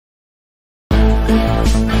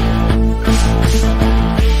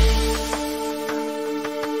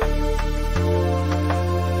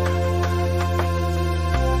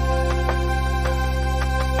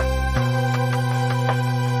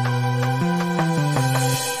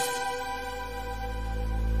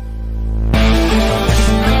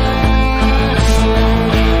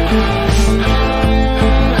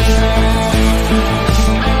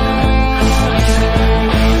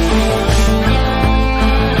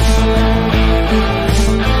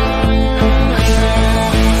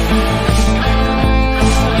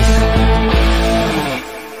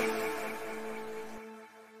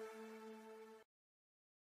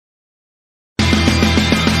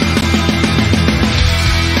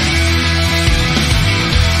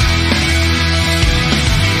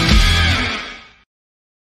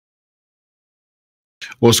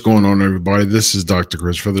What's going on, everybody? This is Dr.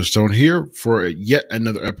 Chris Featherstone here for yet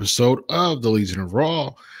another episode of the Legion of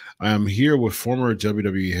Raw. I am here with former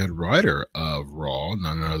WWE head writer of Raw,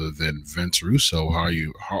 none other than Vince Russo. How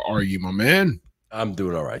are you, my man? I'm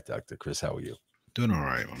doing all right, Dr. Chris. How are you? Doing all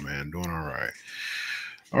right, my man. Doing all right.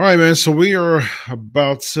 All right, man. So we are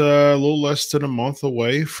about a little less than a month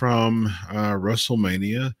away from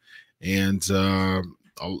WrestleMania, and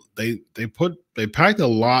they packed a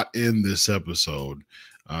lot in this episode.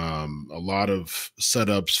 A lot of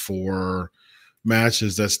setups for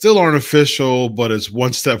matches that still aren't official, but it's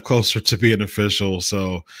one step closer to being official.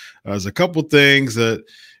 So there's a couple things that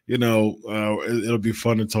it'll be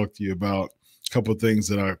fun to talk to you about. A couple things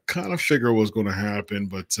that I kind of figure was going to happen,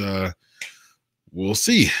 but we'll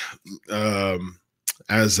see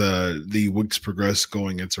as the weeks progress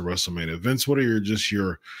going into WrestleMania. Vince, what are your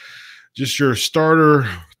starter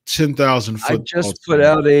 10,000 foot? I just put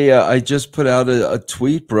out a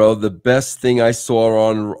tweet, bro. The best thing I saw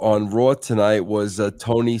on Raw tonight was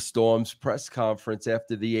Tony Storm's press conference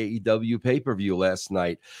after the AEW pay-per-view last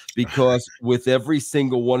night, because with every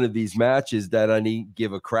single one of these matches that I didn't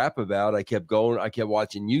give a crap about, I kept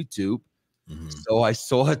watching YouTube. So I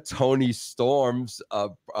saw Tony Storm's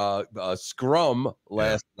scrum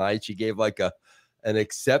last night. She gave like an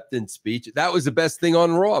acceptance speech. That was the best thing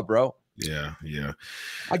on Raw, bro. Yeah.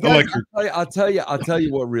 I'll tell you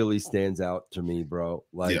what really stands out to me, bro.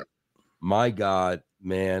 My God,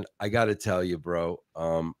 man, I got to tell you, bro.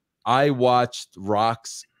 I watched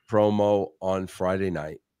Rock's promo on Friday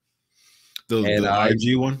night. The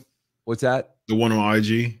IG one? What's that? The one on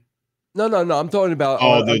IG? No. I'm talking about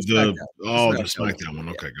the SmackDown one.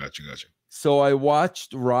 Okay, got you. So I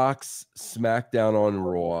watched Rock's SmackDown on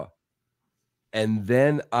Raw, and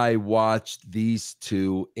then I watched these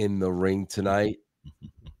two in the ring tonight.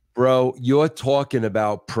 Bro, you're talking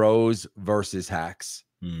about pros versus hacks.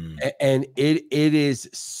 And it is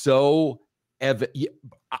so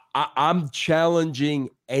I'm challenging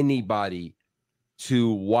anybody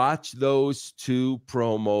to watch those two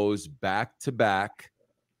promos back to back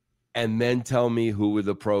and then tell me who are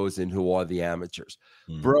the pros and who are the amateurs.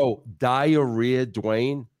 Bro, Diarrhea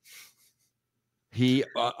Dwayne, he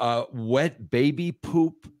wet baby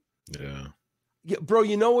poop. Yeah, bro,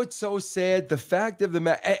 you know what's so sad? The fact of the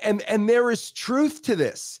matter, and there is truth to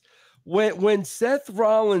this. When Seth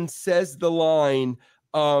Rollins says the line,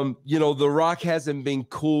 The Rock hasn't been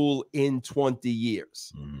cool in 20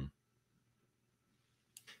 years.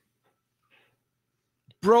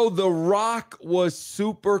 Bro, The Rock was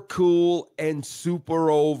super cool and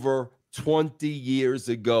super over 20 years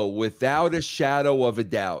ago, without a shadow of a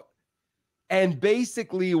doubt. And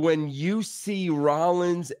basically, when you see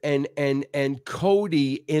Rollins and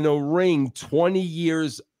Cody in a ring 20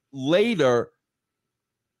 years later,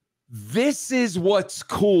 this is what's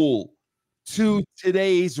cool to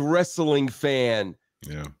today's wrestling fan.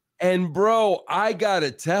 Yeah. And bro, I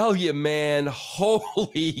gotta tell you, man,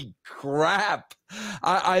 holy crap.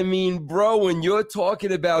 I mean, bro, when you're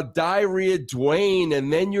talking about Diarrhea Dwayne,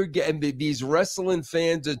 and then you're getting these wrestling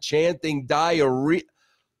fans are chanting diarrhea.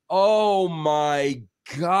 Oh my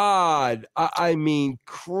God. I mean,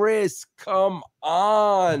 Chris, come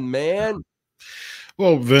on, man.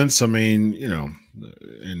 Well, Vince, I mean,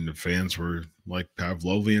 and the fans were like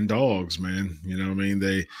Pavlovian dogs, man. You know what I mean?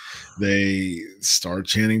 They start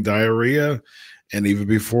chanting diarrhea. And even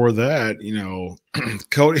before that,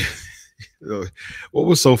 Cody, what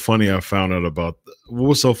was so funny about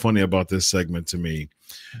this segment to me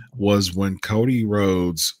was when Cody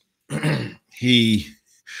Rhodes, he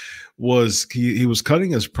was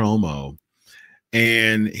cutting his promo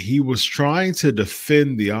and he was trying to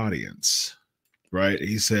defend the audience. Right?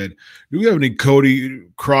 He said, "Do we have any Cody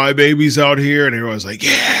crybabies out here?" And everyone's like,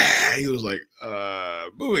 "Yeah." He was like,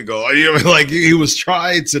 "Moving on." Like he was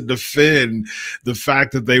trying to defend the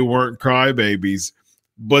fact that they weren't crybabies,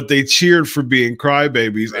 but they cheered for being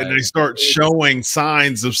crybabies, right. And they start showing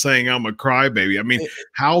signs of saying, "I'm a crybaby." I mean,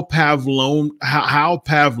 how Pavlovian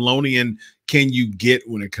can you get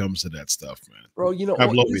when it comes to that stuff, man? Bro,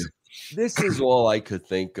 Pavlovian. This is all I could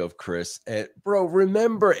think of, Chris. And bro,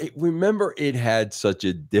 remember it had such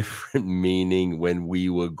a different meaning when we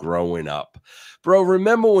were growing up. Bro,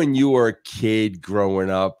 remember when you were a kid growing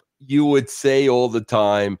up, you would say all the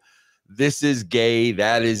time, this is gay,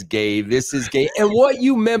 that is gay, this is gay. And what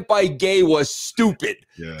you meant by gay was stupid.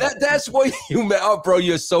 Yeah. That's what you meant. Oh, bro,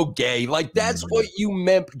 you're so gay. Like, that's what you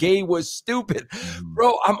meant. Gay was stupid.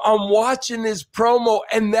 Bro, I'm watching this promo,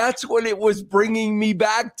 and that's what it was bringing me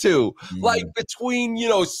back to. Like, between,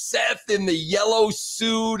 Seth in the yellow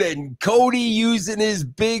suit and Cody using his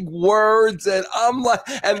big words, and I'm like,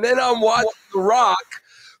 and then I'm watching The Rock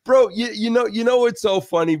bro. You know what's so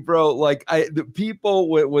funny, bro? Like the people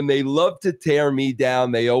when they love to tear me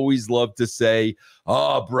down, they always love to say,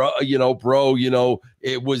 "Oh, bro,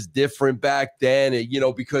 it was different back then,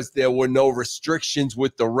 because there were no restrictions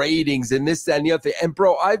with the ratings and this, that, and the other thing." And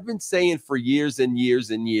bro, I've been saying for years and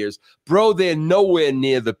years and years, bro, they're nowhere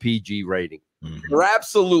near the PG rating. They're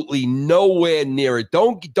absolutely nowhere near it.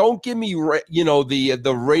 Don't give me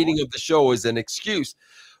the rating of the show as an excuse.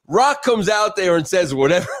 Rock comes out there and says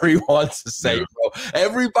whatever he wants to say, bro.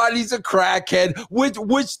 Everybody's a crackhead,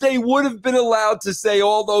 which they would have been allowed to say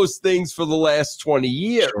all those things for the last 20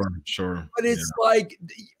 years. Sure. But it's like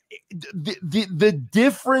the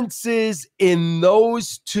differences in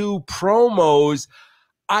those two promos,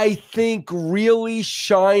 I think, really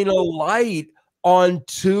shine a light on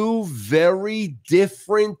two very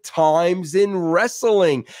different times in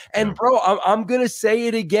wrestling. And bro, I'm gonna say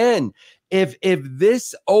it again. If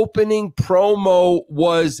this opening promo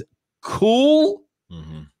was cool,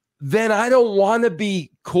 then I don't want to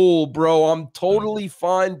be cool, bro. I'm totally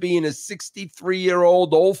fine being a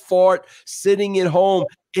 63-year-old old fart sitting at home.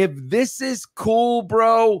 If this is cool,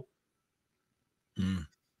 bro.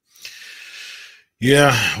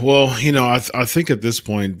 Yeah, well, I think at this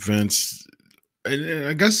point, Vince, and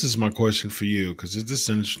I guess this is my question for you, because it's just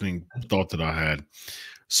an interesting thought that I had.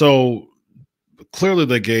 So clearly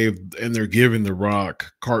they're giving The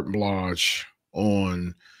Rock carte blanche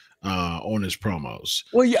on his promos.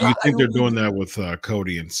 Well, yeah, do you think they're doing that with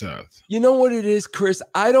Cody and Seth? You know what it is, Chris?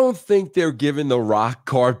 I don't think they're giving The Rock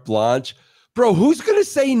carte blanche. Bro, who's going to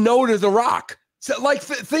say no to The Rock? So, like,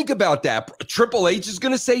 think about that. Triple H is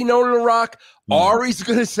going to say no to The Rock. Ari's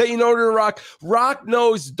going to say no to The Rock. Rock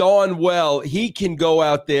knows darn well he can go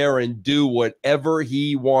out there and do whatever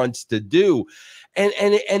he wants to do.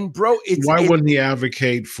 And bro, why wouldn't he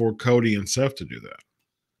advocate for Cody and Seth to do that?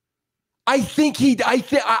 I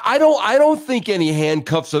don't think any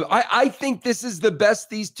handcuffs. I think this is the best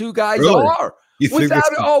these two guys are.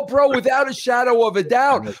 Without a shadow of a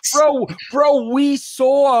doubt, bro. We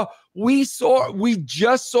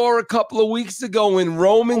just saw a couple of weeks ago when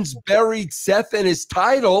Roman's buried Seth and his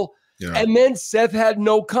title, and then Seth had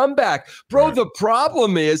no comeback. Bro, the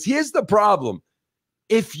problem is, here's the problem.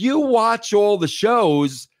 If you watch all the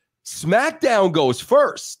shows, SmackDown goes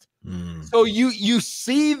first. So you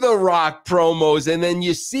see The Rock promos, and then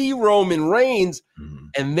you see Roman Reigns,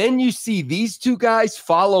 and then you see these two guys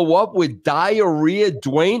follow up with Diarrhea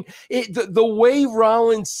Dwayne. The way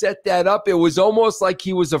Rollins set that up, it was almost like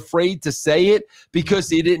he was afraid to say it because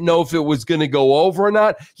he didn't know if it was going to go over or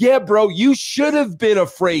not. Yeah, bro, you should have been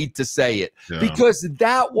afraid to say it because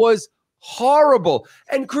that was horrible.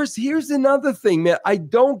 And Chris, here's another thing, man. I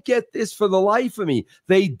don't get this for the life of me.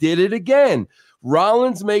 They did it again.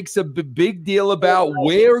 Rollins makes a big deal about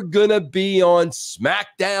we're going to be on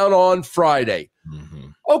SmackDown on Friday.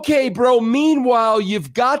 Okay, bro. Meanwhile,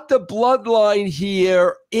 you've got the Bloodline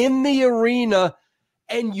here in the arena,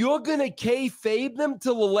 and you're going to kayfabe them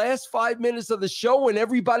till the last 5 minutes of the show when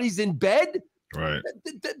everybody's in bed? Right.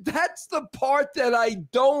 That's the part that I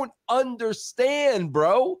don't understand,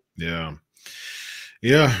 bro.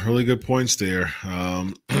 Yeah, really good points there.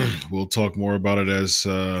 We'll talk more about it as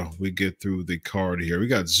we get through the card here. We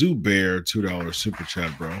got Zubair, $2 super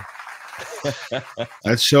chat, bro.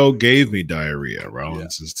 That show gave me diarrhea.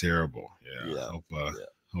 Rollins is terrible.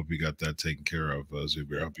 Hope you got that taken care of,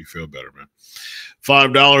 Zubair. Hope you feel better, man.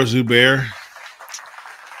 $5, Zubair.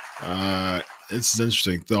 This is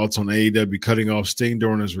interesting. Thoughts on AEW cutting off Sting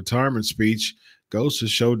during his retirement speech. Goes to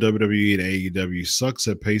show WWE and AEW sucks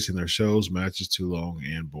at pacing their shows. Matches too long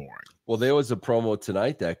and boring. Well, there was a promo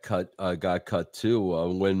tonight that got cut too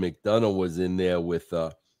when McDonough was in there with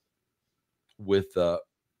I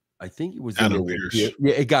think it was Adam Pearce. Yeah,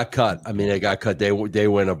 it got cut. I mean, it got cut. They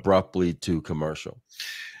went abruptly to commercial.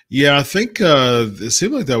 Yeah, I think it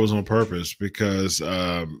seemed like that was on purpose because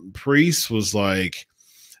Priest was like,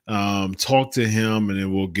 talk to him and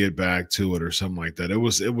then we'll get back to it or something like that. It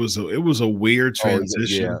was a weird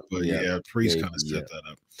transition, Priest kind of set that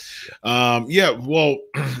up. Well,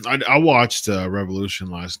 I watched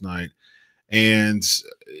Revolution last night, and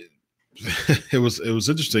it was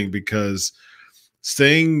interesting because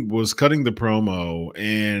Sting was cutting the promo,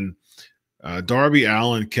 and Darby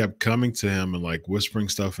Allin kept coming to him and like whispering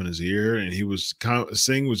stuff in his ear, and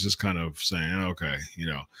Sting was just kind of saying, okay,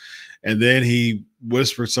 and then he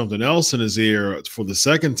whispered something else in his ear for the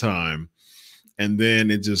second time, and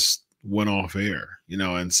then it just went off air,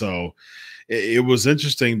 and so it was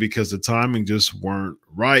interesting because the timing just weren't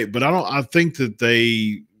right. But I think that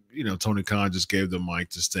they, Tony Khan just gave the mic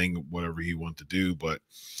to Sting, whatever he wanted to do. But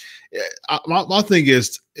my thing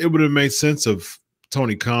is, it would have made sense of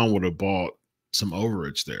Tony Khan would have bought some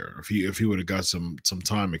overage there if he would have got some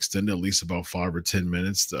time extended, at least about 5 or 10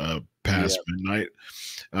 minutes past midnight,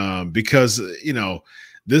 because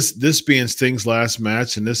this being Sting's last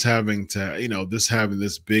match and this having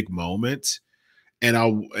this big moment, and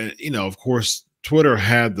of course Twitter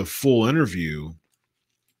had the full interview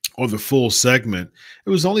or the full segment. It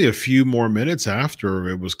was only a few more minutes after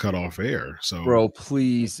it was cut off air. So, bro,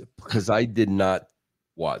 please, because I did not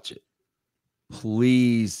watch it.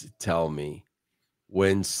 Please tell me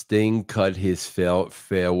when Sting cut his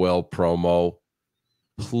farewell promo,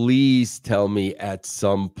 please tell me at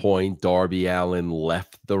some point Darby Allin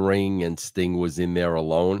left the ring and Sting was in there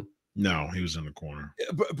alone. No, he was in the corner.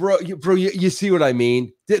 Bro, you see what I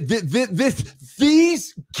mean?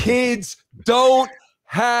 These kids don't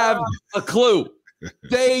have a clue.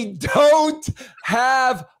 They don't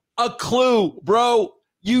have a clue, bro.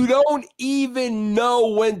 You don't even know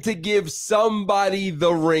when to give somebody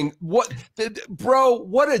the ring. What, bro?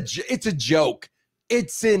 It's a joke.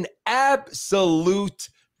 It's an absolute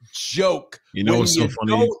joke. You know what's so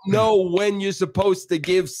funny? You don't know when you're supposed to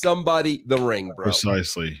give somebody the ring, bro.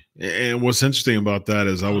 Precisely. And what's interesting about that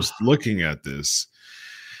is I was looking at this,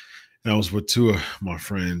 and I was with two of my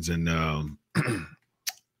friends, and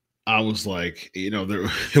I was like,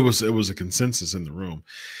 it was a consensus in the room.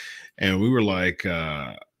 And we were like,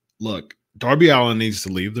 look, Darby Allin needs to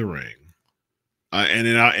leave the ring. And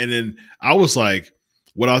then I was like,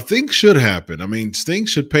 what I think should happen, I mean, Sting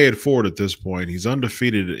should pay it forward at this point. He's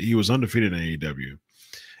undefeated. He was undefeated in AEW.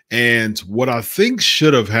 And what I think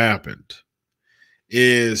should have happened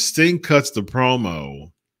is Sting cuts the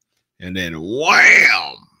promo, and then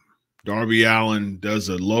wham, Darby Allin does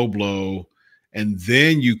a low blow, and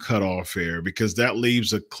then you cut off air, because that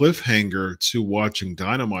leaves a cliffhanger to watching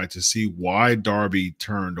Dynamite to see why Darby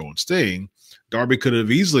turned on Sting. Darby could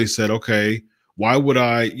have easily said, okay, why would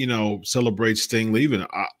I, celebrate Sting leaving?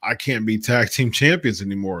 I can't be tag team champions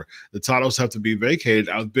anymore. The titles have to be vacated.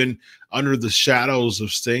 I've been under the shadows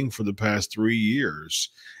of Sting for the past 3 years,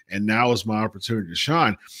 and now is my opportunity to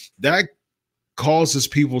shine. That causes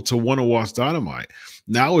people to want to watch Dynamite.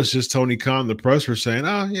 Now it's just Tony Khan, the presser, saying,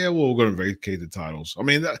 oh, yeah, well, we're going to vacate the titles. I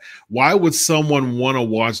mean, why would someone want to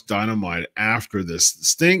watch Dynamite after this?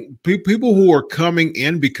 Sting, people who are coming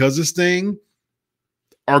in because of Sting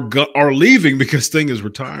are leaving because Sting is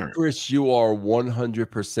retiring. Chris, you are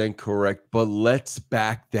 100% correct, but let's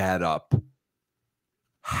back that up.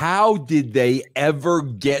 How did they ever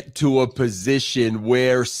get to a position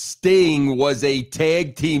where Sting was a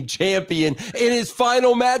tag team champion in his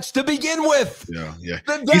final match to begin with? Yeah.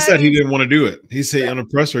 He said he didn't want to do it. He said on a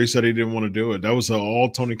presser, he said he didn't want to do it. That was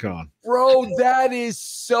all Tony Khan. Bro, that is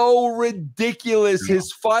so ridiculous. Yeah.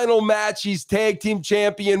 His final match, he's tag team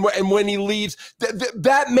champion, and when he leaves,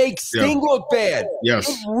 that makes Sting look bad. Yes.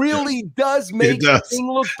 It really does make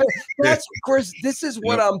Sting look bad. That's, Chris, this is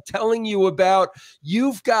what I'm telling you about.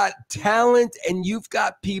 You've got talent and you've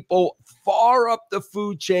got people far up the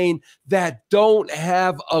food chain that don't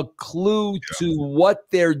have a clue to what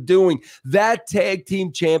they're doing. That tag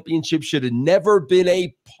team championship should have never been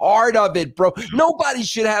a part of it, bro. Nobody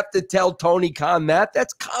should have to tell Tony Khan that.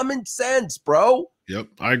 That's common sense, bro. Yep,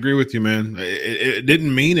 I agree with you, man. It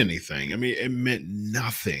didn't mean anything. I mean, it meant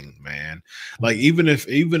nothing, man. Like even if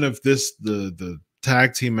the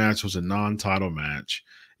tag team match was a non-title match,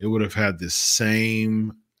 it would have had the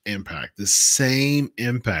same impact.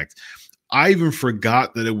 I even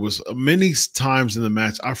forgot that it was many times in the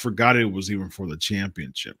match. I forgot it was even for the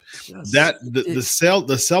championship. Yes.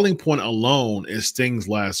 The selling point alone is Sting's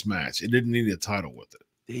last match. It didn't need a title with it.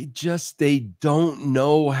 They don't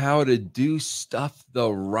know how to do stuff the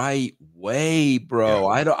right way, bro.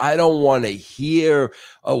 Yeah. I don't want to hear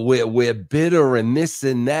we're bitter and this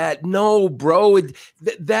and that. No, bro,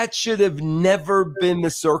 that should have never been the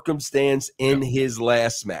circumstance in his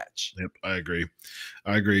last match. Yep, I agree.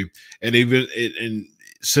 And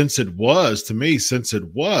since it was,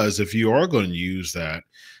 if you are going to use that,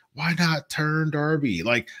 why not turn Darby?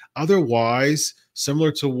 Like otherwise,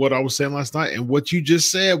 similar to what I was saying last night and what you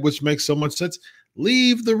just said, which makes so much sense.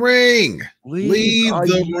 Leave the ring. Leave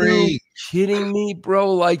the ring. Kidding me,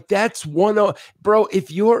 bro? Like that's bro.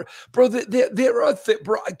 If you're, bro, there are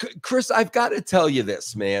bro, Chris, I've got to tell you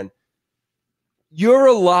this, man. You're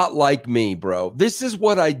a lot like me, bro. This is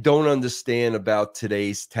what I don't understand about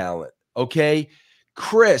today's talent. Okay,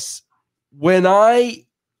 Chris, when I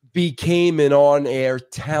became an on-air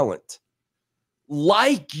talent,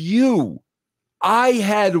 like you, I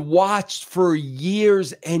had watched for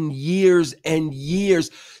years and years and years.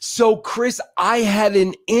 So, Chris, I had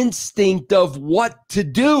an instinct of what to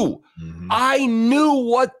do. I knew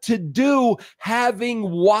what to do, having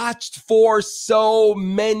watched for so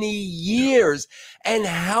many years. And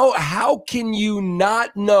how can you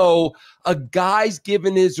not know a guy's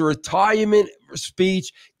giving his retirement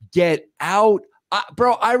speech, get out?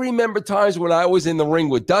 Bro, I remember times when I was in the ring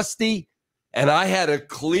with Dusty, and I had to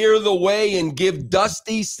clear the way and give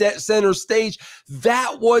Dusty center stage.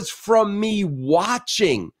 That was from me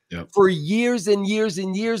watching for years and years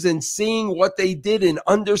and years and seeing what they did and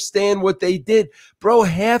understand what they did. Bro,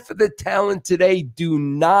 half of the talent today do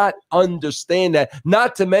not understand that,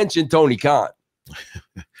 not to mention Tony Khan.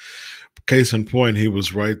 Case in point, he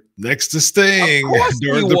was right next to Sting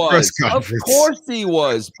during the press conference. Of course he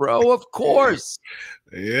was, bro. Of course.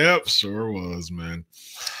 Yep, sure was, man.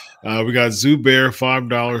 We got Zubair,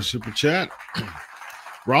 $5 super chat.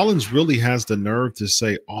 Rollins really has the nerve to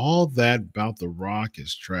say all that about The Rock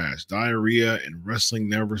is trash. Diarrhea and wrestling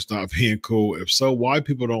never stop being cool. If so, why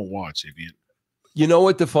people don't watch it? You know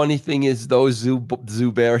what the funny thing is, though,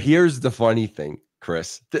 Zubair? Here's the funny thing,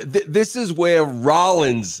 Chris. This is where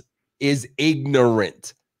Rollins is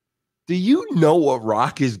ignorant. Do you know what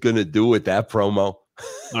Rock is going to do with that promo?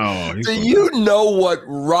 Oh, do you know what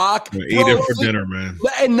Rock? Eat it for dinner, man.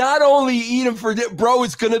 And not only eat him for dinner, bro,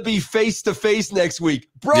 it's going to be face to face next week.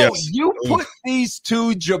 Bro, yes. You put these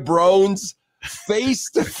two jabrones face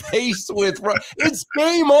to face with Rock. It's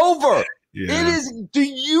game over. Yeah. It is. Do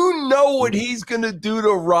you know what he's going to do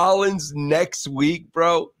to Rollins next week,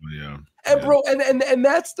 bro? Yeah. And bro, and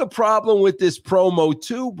that's the problem with this promo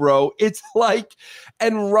too, bro. It's like,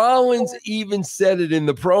 and Rollins even said it in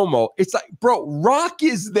the promo. It's like, bro, Rock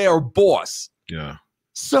is their boss. Yeah.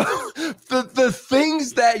 So the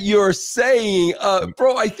things that you're saying,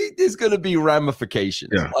 bro, I think there's going to be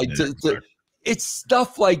ramifications. Yeah. Like it's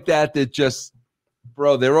stuff like that that just,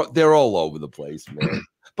 bro, they're all over the place, man.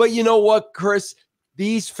 But you know what, Chris?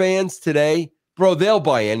 These fans today, bro, they'll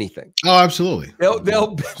buy anything. Oh, absolutely.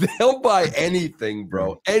 They'll buy anything,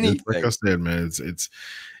 bro. Anything. Like I said, man,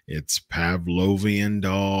 it's Pavlovian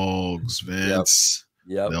dogs, Vince.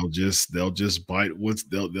 Yep. They'll just bite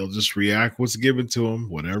they'll just react what's given to them,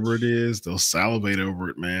 whatever it is. They'll salivate over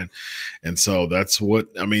it, man. And so that's what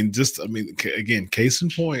again, case in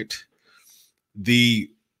point, the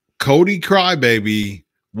Cody crybaby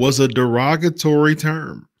was a derogatory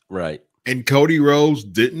term, right? And Cody Rhodes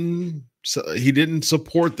didn't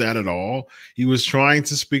support that at all. He was trying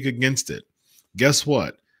to speak against it. Guess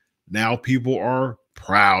what? Now people are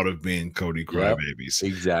proud of being Cody crybabies.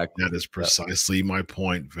 Yep, exactly. That is precisely my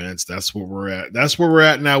point, Vince. That's where we're at. That's where we're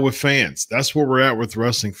at now with fans. That's where we're at with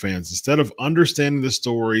wrestling fans. Instead of understanding the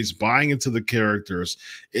stories, buying into the characters,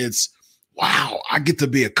 it's, wow, I get to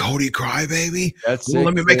be a Cody crybaby.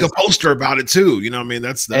 Let me make a poster about it too. You know what I mean?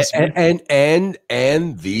 That's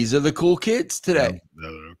and these are the cool kids today.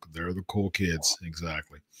 They're the cool kids.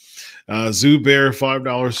 Exactly. Zubair,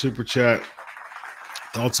 $5 super chat.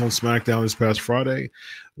 Thoughts on SmackDown this past Friday?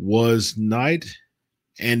 Was night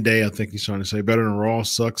and day, I think he's trying to say, better than Raw?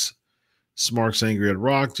 Sucks. Smarks angry at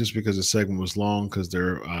Rock just because the segment was long because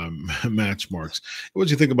they're match marks. What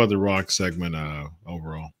did you think about the Rock segment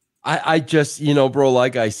overall? I just, bro,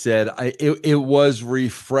 like I said, it was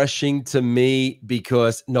refreshing to me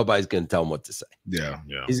because nobody's going to tell him what to say. Yeah.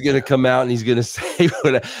 He's going to come out and he's going to say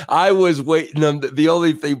what I was waiting. The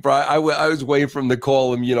only thing, bro, I was waiting for him to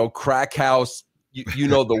call him, crack house. You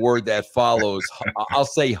know the word that follows. I'll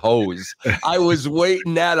say hose. I was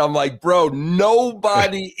waiting that. I'm like, bro,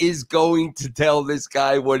 nobody is going to tell this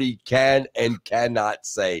guy what he can and cannot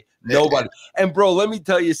say. Nobody. And, bro, let me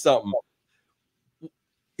tell you something.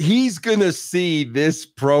 He's going to see this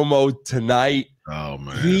promo tonight. Oh,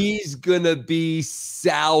 man. He's going to be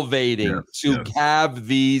salivating to have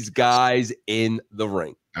these guys in the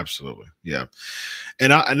ring. Absolutely. Yeah.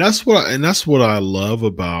 And that's what I love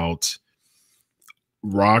about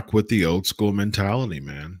Rock with the old school mentality,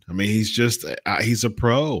 man. I mean, he's a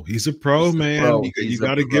pro. He's a pro, man. You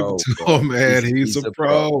got to give it to him, man. He's a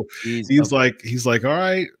pro. He's like, all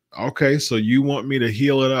right, okay, so you want me to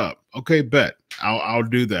heal it up? Okay, bet. I'll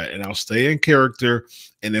do that, and I'll stay in character.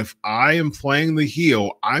 And if I am playing the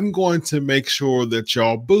heel, I'm going to make sure that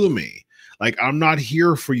y'all boo me. Like, I'm not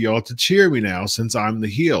here for y'all to cheer me now since I'm the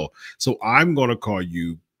heel. So I'm going to call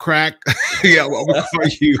you crack. Yeah, I'm gonna call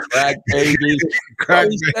you crack baby. Crack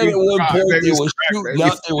baby. At one point,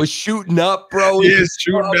 it was shooting up, bro. Yeah,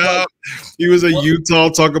 shooting up. He was in Utah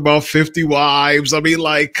talking about 50 wives. I mean,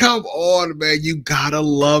 like, come on, man. You gotta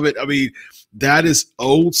love it. I mean, that is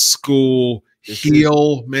old school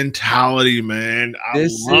heel mentality, man. I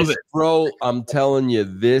love it, bro. I'm telling you,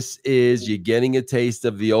 you're getting a taste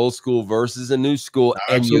of the old school versus a new school,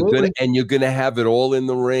 and Absolutely. you're gonna have it all in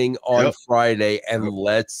the ring on Friday, and Yep.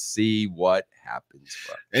 let's see what happens,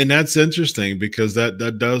 bro. And that's interesting because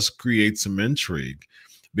that does create some intrigue,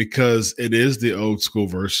 because it is the old school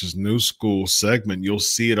versus new school segment. You'll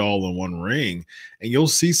see it all in one ring, and you'll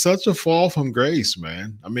see such a fall from grace,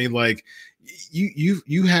 man. I mean, like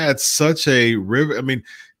you had such a river. I mean,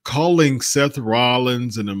 calling Seth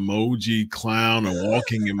Rollins an emoji clown, a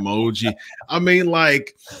walking emoji. I mean,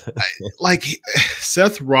 like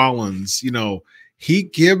Seth Rollins, you know, he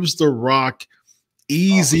gives The Rock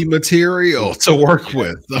easy material to work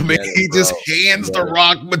with. I mean, he just hands The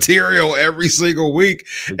Rock material every single week.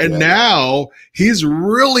 And now he's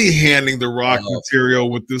really handing The Rock material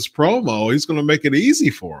with this promo. He's going to make it easy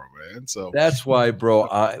for him, man. So that's why, bro,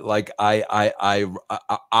 I'm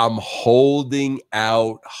holding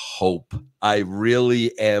out hope. I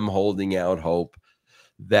really am holding out hope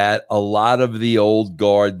that a lot of the old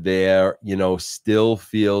guard there, you know, still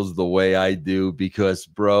feels the way I do, because,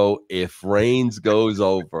 bro, if Reigns goes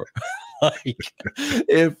over, like,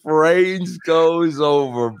 if Reigns goes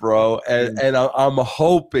over, bro, and I'm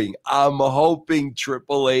hoping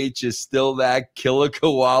Triple H is still that Killer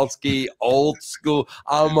Kowalski old school.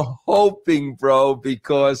 I'm hoping, bro,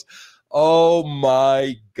 because oh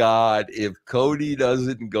my God, if Cody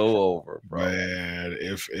doesn't go over, bro. Man,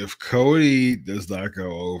 if Cody does not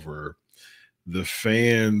go over, the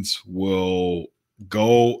fans will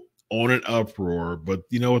go on an uproar. But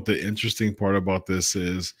you know what the interesting part about this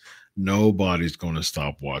is? Nobody's going to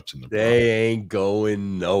stop watching the They ain't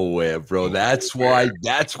going nowhere, bro. That's why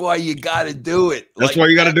you got to do it. That's why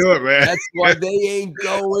you got to do it, man. That's why they ain't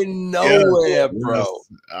going nowhere, bro.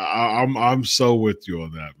 I'm so with you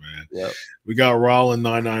on that, man. Yep. We got Rollin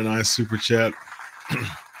 999 super chat.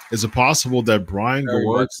 Is it possible that Brian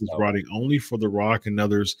Gewirtz is writing only for The Rock and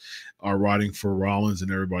others are writing for Rollins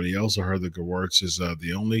and everybody else? I heard that Gewirtz is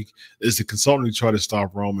the consultant who tried to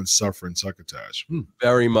stop Roman suffering succotash.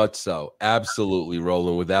 Very much so. Absolutely,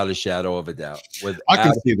 Roland, without a shadow of a doubt. I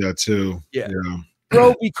can see that too. Yeah.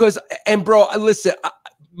 Bro, because, and bro, listen,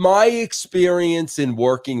 my experience in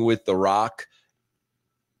working with The Rock,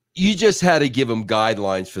 you just had to give him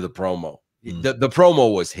guidelines for the promo. The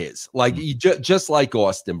promo was his, like just like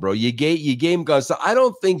Austin, bro. You gave him guys. So I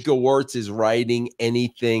don't think Gewirtz is writing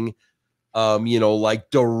anything, you know, like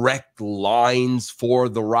direct lines for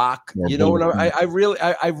The Rock. You know what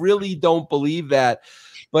I really don't believe that.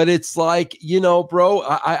 But it's like, you know, bro,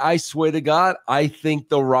 I swear to God, I think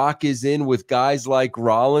The Rock is in with guys like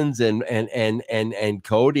Rollins and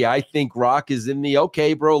Cody. I think Rock is in the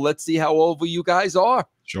okay, bro. Let's see how over you guys are.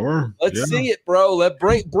 Sure. Let's see it, bro.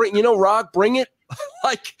 Bring, you know, Rock, bring it.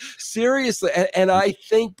 Like, seriously. And I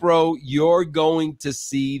think, bro, you're going to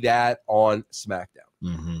see that on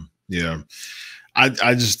SmackDown. Yeah.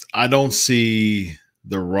 I don't see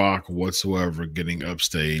The Rock whatsoever getting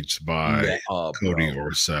upstaged by Cody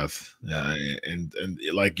or Seth. And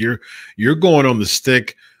like you're going on the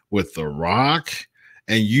stick with The Rock,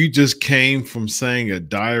 and you just came from saying a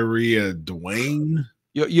diarrhea Dwayne.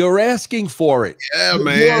 You're asking for it. Yeah,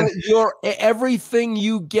 man. You're everything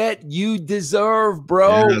you get, you deserve,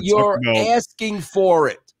 bro. Yeah, you're asking for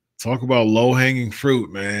it. Talk about low-hanging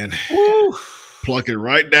fruit, man. Woo. Pluck it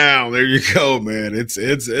right down. There you go, man. It's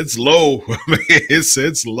low. I mean,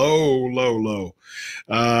 it's low.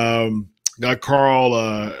 Got Carl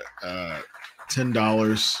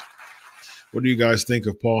 $10. What do you guys think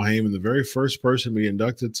of Paul Heyman, the very first person to be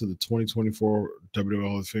inducted to the 2024 WWE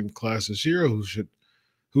Hall of Fame class this year?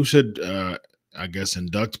 Who should I guess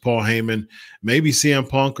induct Paul Heyman? Maybe CM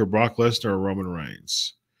Punk or Brock Lesnar or Roman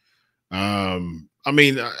Reigns. I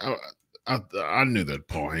mean, I knew that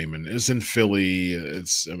Paul Heyman is in Philly. I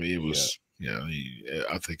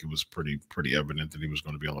think it was pretty evident that he was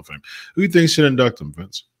going to be on the Fame. Who do you think should induct him,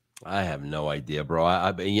 Vince? I have no idea, bro.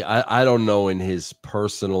 I don't know in his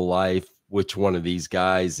personal life which one of these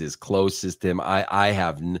guys is closest to him.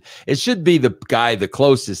 It should be the guy the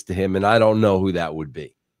closest to him, and I don't know who that would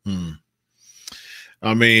be.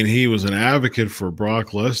 I mean, he was an advocate for Brock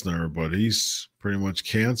Lesnar, but he's pretty much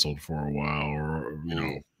canceled for a while, or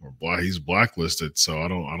he's blacklisted. So I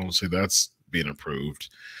don't see that's being approved.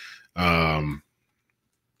 Punk,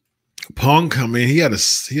 I mean, he had a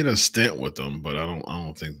stint with them, but I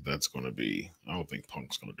don't think that's going to be. I don't think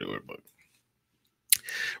Punk's going to do it. But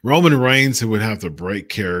Roman Reigns would have to break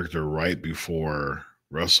character right before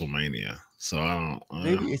WrestleMania. So I don't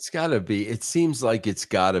Maybe it's got to be. It seems like it's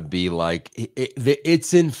got to be like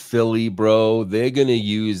it's in Philly, bro. They're gonna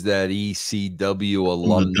use that ECW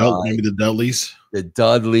alumni, maybe the Dudleys. the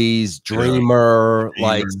Dudleys, Dreamer,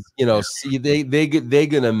 like see they're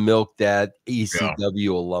gonna milk that ECW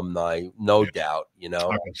alumni, no doubt. I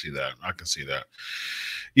can see that. I can see that.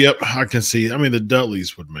 Yep, I can see. I mean, the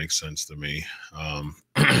Dudleys would make sense to me,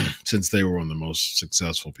 since they were one of the most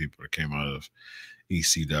successful people that came out of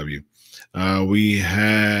ECW. We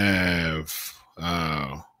have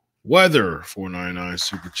Weather 499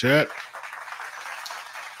 super chat.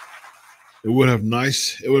 It would have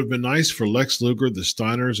been nice for Lex Luger, the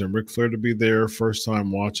Steiners, and Ric Flair to be there. First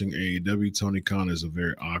time watching AEW. Tony Khan is a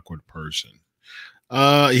very awkward person.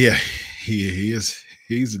 Yeah, he is.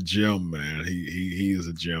 He's a gem, man. He is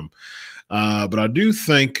a gem. But I do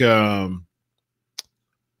think Flair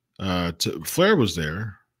was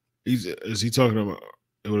there. Is he talking about?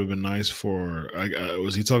 It would have been nice for.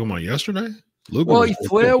 Was he talking about yesterday? Luger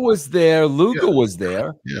Flair was there. Luger was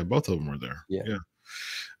there. Yeah, both of them were there. Yeah.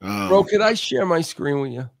 Bro, could I share my screen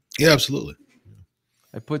with you? Yeah, absolutely.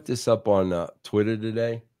 I put this up on Twitter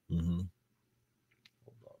today. Mm-hmm.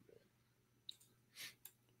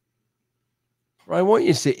 I want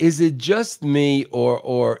you to say, is it just me,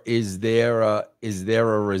 or is there a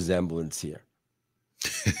resemblance here?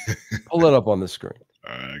 Pull it up on the screen.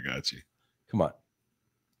 All right, I got you. Come on.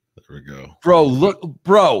 There we go. Bro, look,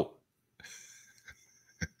 bro.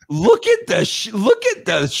 Look at the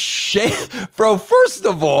shape. Bro, first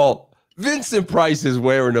of all, Vincent Price is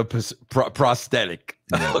wearing a prosthetic.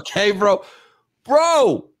 Yeah. Okay, bro.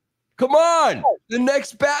 Bro, come on. The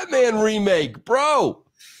next Batman remake, bro.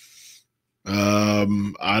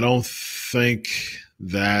 I don't think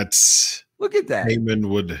that's. Look at that. Heyman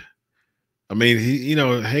would. I mean,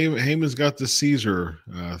 Heyman's got the Caesar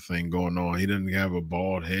thing going on. He didn't have a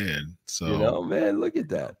bald head, so man, look at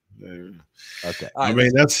that. Okay, I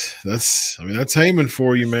mean that's Heyman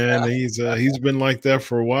for you, man. He's been like that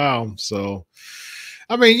for a while. So,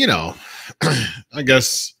 I mean, I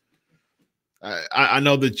guess I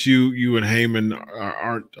know that you and Heyman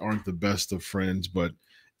aren't the best of friends, but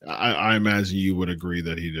I imagine you would agree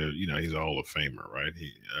that he's a Hall of Famer, right?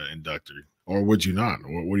 He inducted, or would you not?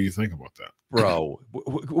 What do you think about that, bro?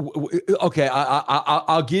 Okay,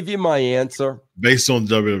 I'll give you my answer based on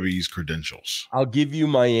WWE's credentials. I'll give you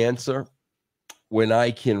my answer when I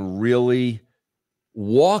can really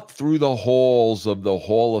walk through the halls of the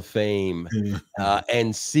Hall of Fame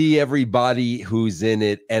and see everybody who's in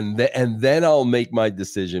it, and then I'll make my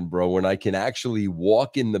decision, bro. When I can actually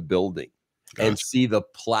walk in the building. Gotcha. And see the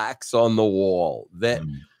plaques on the wall.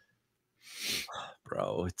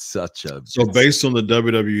 Bro, it's such a. So based on the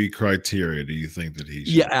WWE criteria, do you think that he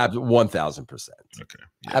should? Yeah, 1,000%. Okay,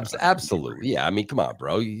 yeah, absolutely. Yeah, I mean, come on,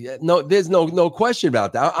 bro. No, there's no question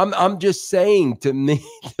about that. I'm just saying, to me,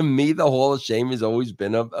 the Hall of Shame has always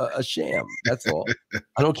been a sham. That's all.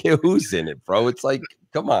 I don't care who's in it, bro. It's like,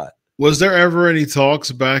 come on. Was there ever any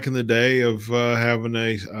talks back in the day of having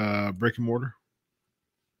a brick and mortar?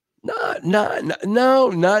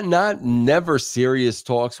 Never serious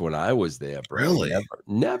talks when I was there, bro. Really?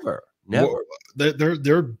 Never. Well,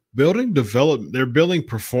 they're building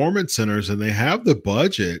performance centers, and they have the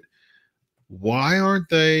budget. Why aren't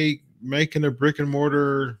they making a brick and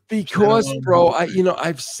mortar? Because, bro,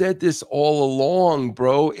 I've said this all along,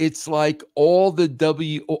 bro. It's like all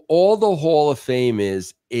the Hall of Fame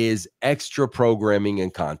is extra programming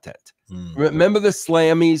and content. Remember the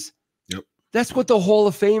Slammies? That's what the Hall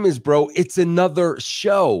of Fame is, bro. It's another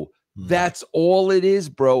show. That's all it is,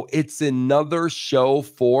 bro. It's another show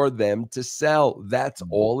for them to sell. That's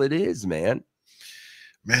all it is, man.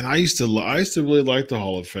 Man, I used to really like the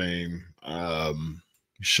Hall of Fame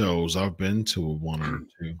shows. I've been to one or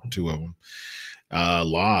two of them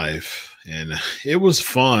live, and it was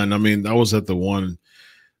fun. I mean, I was at the one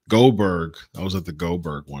Goldberg. I was at the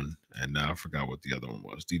Goldberg one, and I forgot what the other one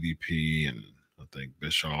was. DDP and I think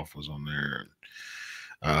Bischoff was on there.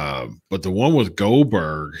 But the one with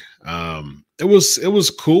Goldberg, it was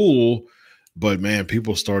cool, but man,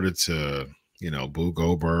 people started to, boo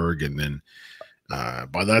Goldberg. And then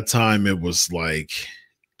by that time it was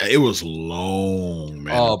long,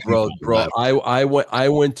 man. Oh, bro. I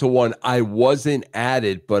went to one. I wasn't at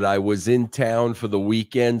it, but I was in town for the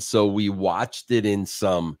weekend. So we watched it in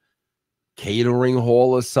some catering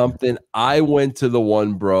hall or something. I went to the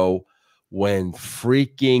one, bro, when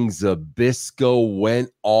freaking Zbyszko went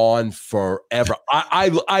on forever.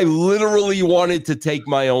 I literally wanted to take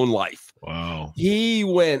my own life. Wow. He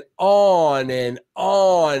went on and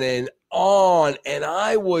on and on, and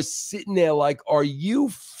I was sitting there like, are you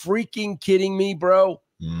freaking kidding me, bro?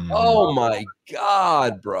 Oh my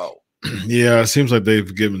God, bro. Yeah, it seems like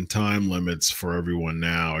they've given time limits for everyone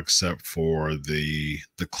now, except for the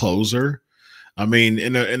closer. I mean,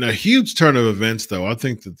 in a huge turn of events, though, I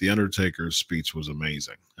think that the Undertaker's speech was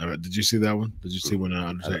amazing. Did you see that one? Did you see when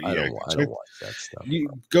Undertaker? Yeah, I don't watch that stuff.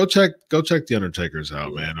 go check the Undertaker's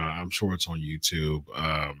out, man. I'm sure it's on YouTube.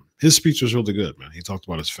 His speech was really good, man. He talked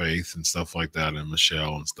about his faith and stuff like that, and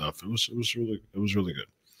Michelle and stuff. It was really good.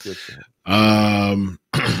 Good for him.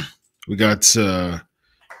 We got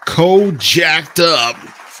jacked up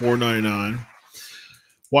 $4.99.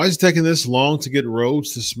 Why is it taking this long to get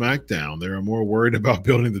Rhodes to SmackDown? They are more worried about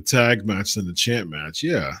building the tag match than the champ match.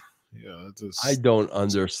 Yeah. I don't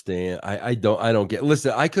understand. I don't get.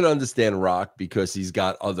 Listen, I could understand Rock because he's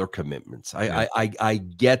got other commitments. I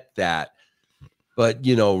get that, but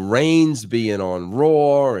Reigns being on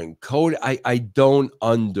Raw and Cody, I don't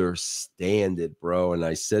understand it, bro. And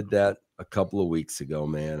I said that a couple of weeks ago,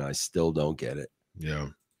 man. I still don't get it. Yeah.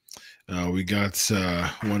 We got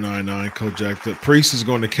 199 Kojak. The Priest is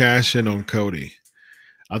going to cash in on Cody.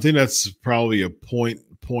 I think that's probably a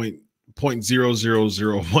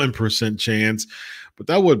 0.0001% chance, but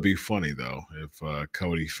that would be funny though if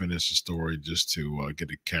Cody finished the story just to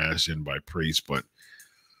get a cash in by Priest. But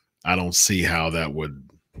I don't see how that would.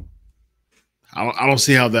 I don't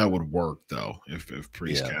see how that would work though. If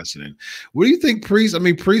Priest cashed in, what do you think, Priest? I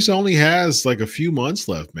mean, Priest only has like a few months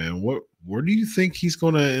left, man. Where do you think he's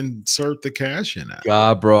going to insert the cash in at?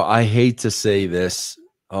 God, bro, I hate to say this.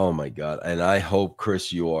 Oh my God. And I hope,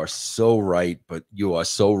 Chris, you are so right, but you are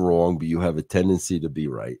so wrong, but you have a tendency to be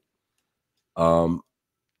right. The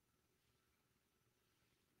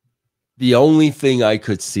only thing I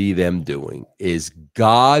could see them doing is,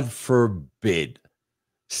 God forbid,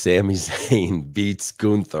 Sami Zayn beats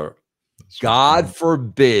Gunther. God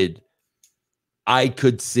forbid. I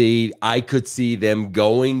could see them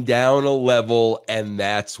going down a level, and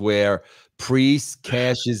that's where Priest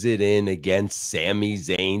cashes it in against Sami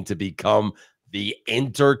Zayn to become the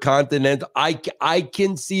Intercontinental. I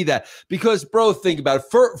can see that because, bro, think about it.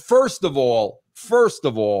 First of all,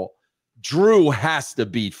 Drew has to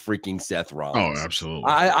beat freaking Seth Rollins. Oh, absolutely.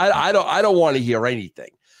 I don't want to hear anything.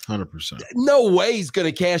 100%. No way he's going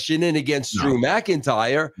to cash it in against Drew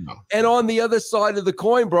McIntyre. No. And on the other side of the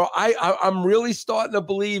coin, bro, I'm really starting to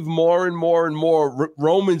believe more and more and more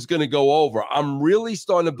Roman's going to go over. I'm really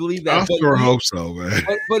starting to believe that. I sure hope so, man.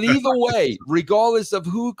 But either way, regardless of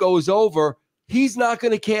who goes over, he's not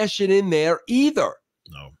going to cash it in there either.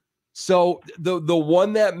 No. So the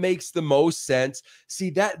one that makes the most sense. See,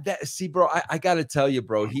 bro, I got to tell you,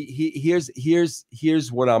 bro, here's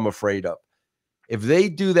what I'm afraid of. If they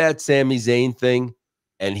do that Sami Zayn thing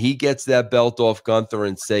and he gets that belt off Gunther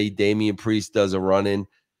and say Damian Priest does a run-in,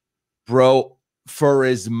 bro, for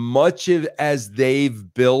as much as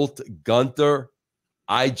they've built Gunther,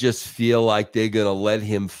 I just feel like they're going to let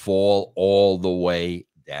him fall all the way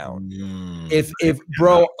down.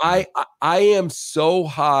 Bro, I am so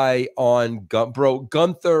high on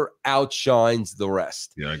Gunther outshines the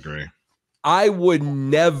rest. Yeah, I agree. I would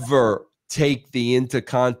never take the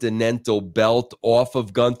Intercontinental belt off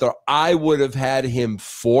of Gunther. I would have had him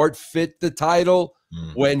forfeit the title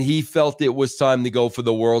when he felt it was time to go for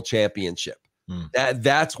the World Championship.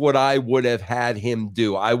 That's what I would have had him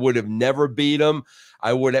do. I would have never beat him.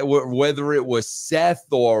 I would, whether it was Seth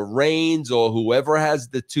or Reigns or whoever has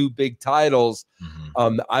the two big titles,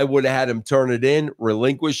 I would have had him turn it in,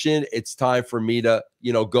 relinquish it. It's time for me to,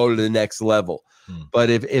 go to the next level. But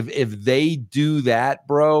if they do that,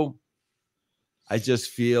 bro, I just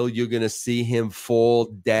feel you're going to see him fall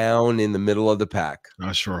down in the middle of the pack.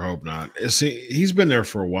 I sure hope not. See, he's been there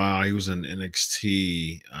for a while. He was in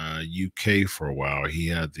NXT UK for a while. He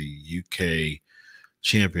had the UK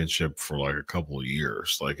championship for like a couple of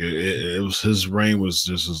years. Like it was, his reign was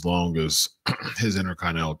just as long as his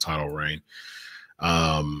Intercontinental title reign.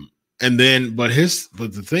 And then, but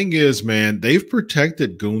the thing is, man, they've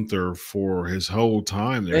protected Gunther for his whole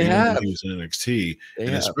time there. He was in NXT,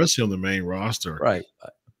 especially on the main roster. Right.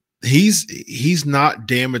 He's not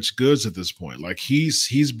damaged goods at this point. Like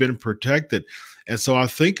he's been protected. And so I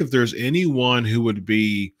think if there's anyone who would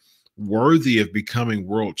be worthy of becoming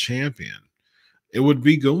world champion, it would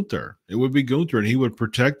be Gunther. It would be Gunther, and he would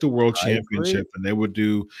protect the world championship. And they would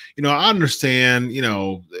do, I understand,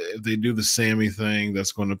 if they do the Sammy thing,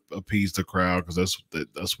 that's going to appease the crowd because that's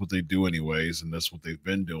what they do anyways, and that's what they've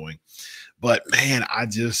been doing. But man, I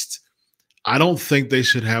don't think they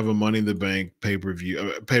should have a Money in the Bank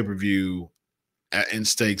pay-per-view in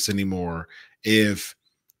stakes anymore if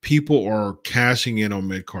people are cashing in on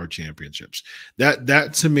mid-card championships.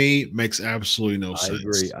 That to me makes absolutely no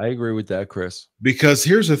sense. I agree with that, Chris. Because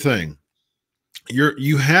here's the thing.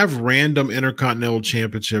 You have random Intercontinental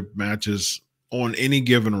Championship matches on any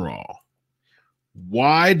given Raw.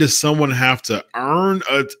 Why does someone have to earn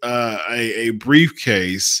a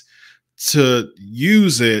briefcase to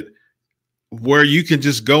use it where you can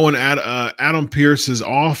just go in at Adam Pearce's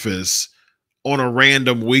office on a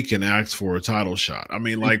random week and ask for a title shot? I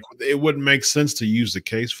mean, like, it wouldn't make sense to use the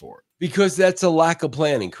case for it. Because that's a lack of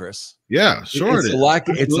planning, Chris. Yeah, sure. It's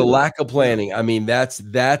a lack of planning. I mean,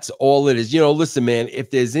 that's all it is. You know, listen, man,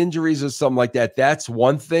 if there's injuries or something like that, that's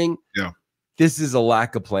one thing. Yeah. This is a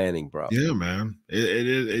lack of planning, bro. Yeah, man.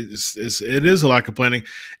 It is a lack of planning.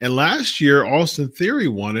 And last year, Austin Theory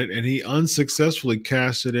won it, and he unsuccessfully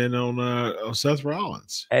cashed it in on Seth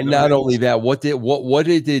Rollins. And not only that, what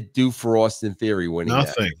did it do for Austin Theory winning?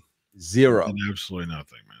 Nothing. Zero. Absolutely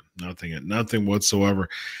nothing, man. Nothing whatsoever.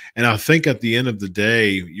 And I think at the end of the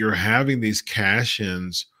day, you're having these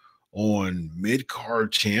cash-ins on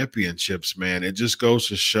mid-card championships, man. It just goes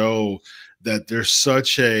to show that there's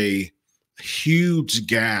such a huge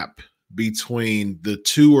gap between the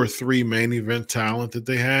 2 or 3 main event talent that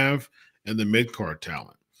they have and the mid-card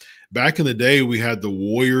talent. Back in the day, we had the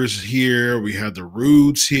Warriors here, we had the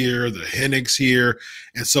Rudes here, the Hennings here.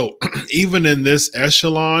 And so even in this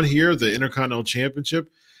echelon here, the Intercontinental Championship,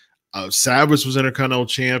 Savage was Intercontinental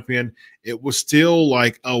Champion. It was still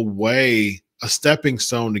like a stepping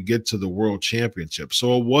stone to get to the World Championship.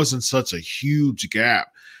 So it wasn't such a huge gap.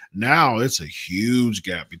 Now it's a huge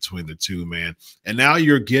gap between the two, man. And now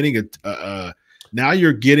you're getting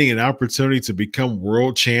an opportunity to become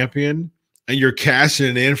world champion, and you're cashing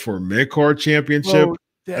it in for a mid-card championship. Bro,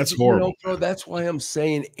 that's horrible. You know, bro, that's why I'm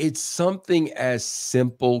saying it's something as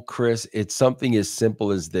simple, Chris. It's something as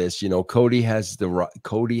simple as this. You know, Cody has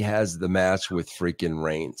the match with freaking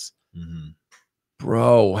Reigns. Mm-hmm.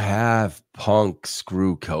 Bro, have Punk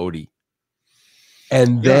screw Cody.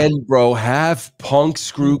 And then, bro, have Punk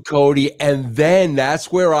screw Cody, and then that's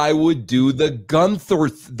where I would do the Gunther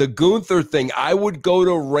thing. I would go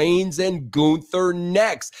to Reigns and Gunther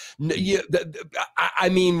next. I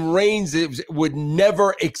mean, Reigns would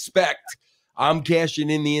never expect I'm cashing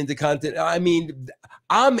in the Intercontinental. I mean,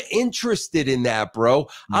 I'm interested in that, bro.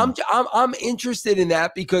 I'm interested in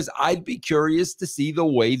that because I'd be curious to see the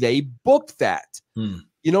way they booked that.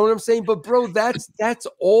 You know what I'm saying? But bro, that's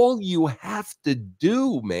all you have to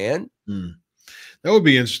do, man. That would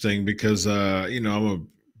be interesting because you know, I'm a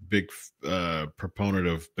big proponent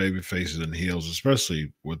of baby faces and heels,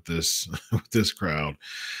 especially with this crowd.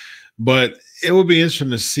 But it would be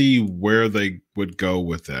interesting to see where they would go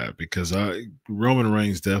with that, because Roman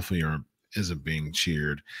Reigns definitely isn't being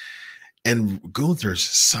cheered. And Gunther's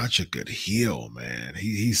such a good heel, man.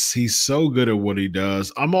 He's so good at what he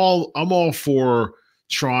does. I'm all for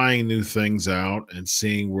trying new things out and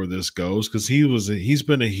seeing where this goes, because he's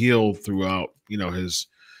been a heel throughout, you know, his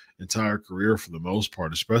entire career for the most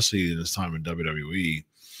part, especially in his time in WWE.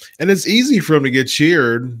 And it's easy for him to get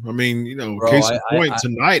cheered. I mean, you know, case in point,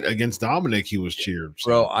 tonight against Dominic, he was cheered. So.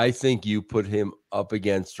 Bro, I think you put him up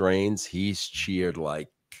against Reigns, he's cheered like.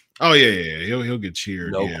 Oh yeah. He'll get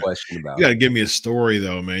cheered. No question about it. You got to give me a story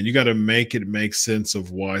though, man. You got to make it make sense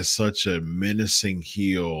of why such a menacing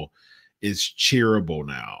heel is cheerable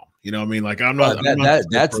now. You know what I mean? Like,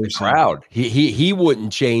 that's the crowd. He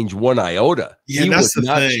wouldn't change one iota. Yeah, he would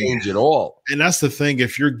not change at all. And that's the thing.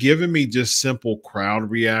 If you're giving me just simple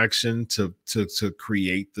crowd reaction to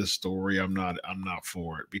create the story, I'm not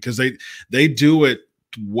for it, because they do it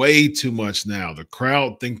way too much now. The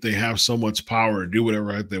crowd think they have so much power to do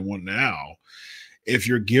whatever they want now. If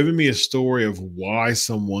you're giving me a story of why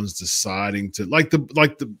someone's deciding to, like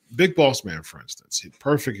the Big Boss Man, for instance,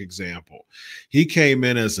 perfect example. He came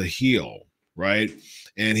in as a heel, right?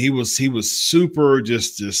 And he was super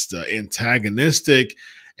just antagonistic.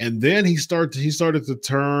 And then he started to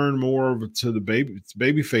turn more to the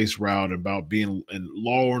babyface route about being in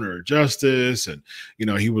Law and Order Justice. And, you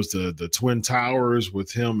know, he was the Twin Towers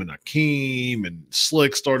with him and Akeem, and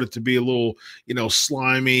Slick started to be a little, you know,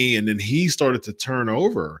 slimy. And then he started to turn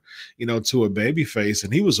over, you know, to a babyface.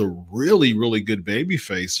 And he was a really, really good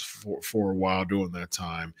babyface for a while during that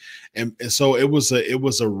time. And so it was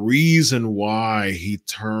a reason why he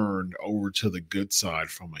turned over to the good side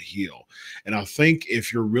from a heel. And I think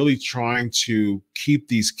if you're really trying to keep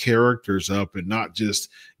these characters up and not just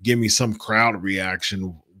give me some crowd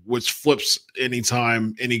reaction, which flips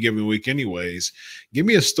anytime, any given week anyways, give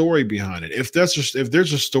me a story behind it. If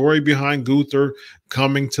there's a story behind Gunther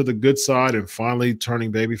coming to the good side and finally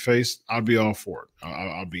turning babyface, I'd be all for it.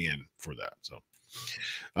 I'll be in for that. So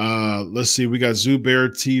Let's see. We got Zubair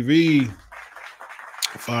TV,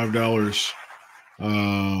 $5.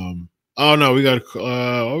 Oh no, we got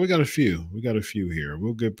a few. We got a few here.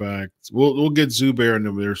 We'll get back. We'll get Zubair, and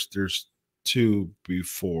then there's two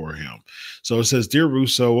before him. So it says, Dear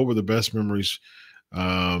Russo, what were the best memories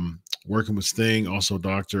working with Sting? Also,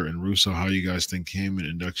 Doctor and Russo, how you guys think came in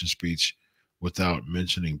induction speech without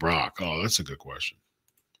mentioning Brock? Oh, that's a good question.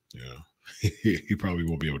 Yeah, he probably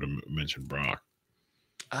won't be able to mention Brock.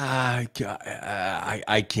 I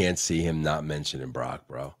can't see him not mentioning Brock,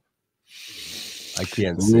 bro. I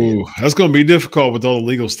can't see it. That's going to be difficult with all the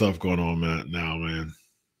legal stuff going on, man.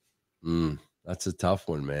 That's a tough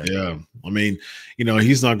one, man. Yeah, I mean,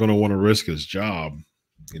 he's not going to want to risk his job.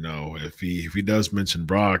 If he does mention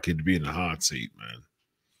Brock, he'd be in the hot seat, man.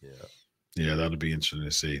 Yeah, that'll be interesting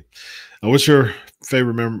to see. What's your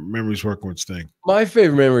favorite memories working with Sting? My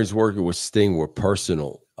favorite memories working with Sting were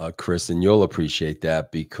personal, Chris, and you'll appreciate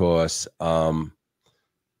that because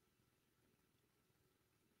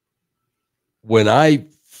when I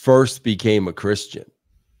first became a Christian,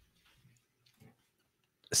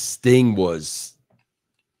 Sting was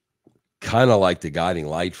kind of like the guiding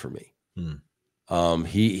light for me.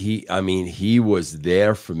 He was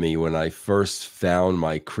there for me when I first found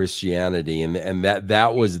my Christianity, and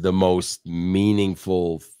that was the most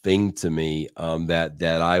meaningful thing to me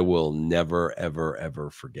that I will never ever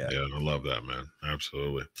forget. Yeah, I love that, man.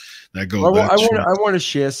 Absolutely. I want to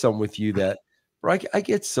share something with you that I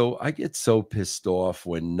get so pissed off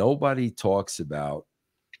when nobody talks about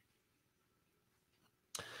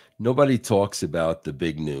the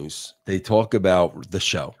big news. They talk about the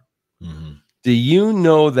show. Do you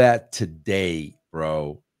know that today,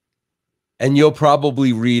 bro, and you'll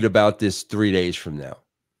probably read about this 3 days from now,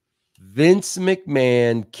 Vince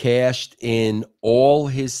McMahon cashed in all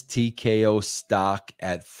his TKO stock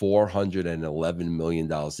at $411 million.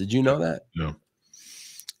 Did you know that? No.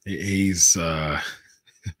 He's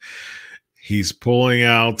pulling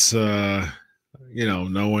out,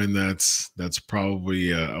 knowing that's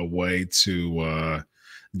probably a way to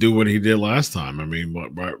do what he did last time. I mean,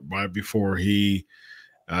 right before he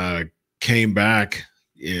came back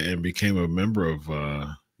and became a member of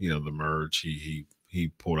the merge, he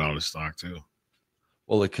pulled out his stock too.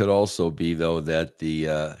 Well, it could also be though that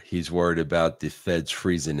he's worried about the feds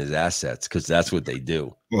freezing his assets, because that's what they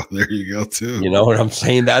do. Well, there you go too. You know what I'm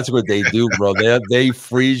saying? That's what they do, bro. They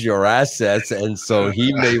freeze your assets, and so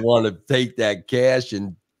he may want to take that cash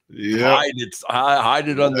and hide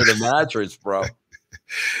it under the mattress, bro.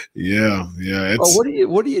 Yeah. What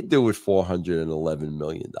do you do with $411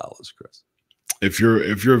 million, Chris? If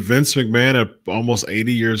you're Vince McMahon at almost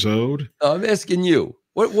 80 years old, I'm asking you.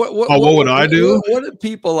 What would I do? What do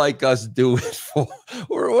people like us do it for?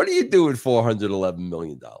 What do you do with $411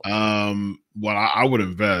 million? Well, I would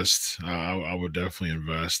invest. I would definitely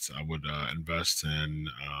invest. I would invest in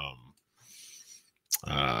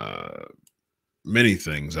many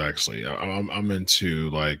things. Actually, I'm into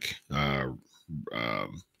like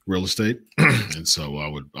real estate, and so I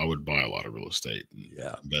would buy a lot of real estate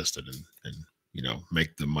and invest it and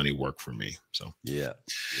make the money work for me. So yep.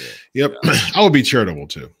 I would be charitable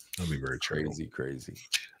too. I'll be very charitable. Crazy.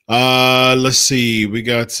 Let's see. We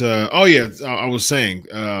got I was saying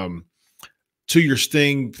to your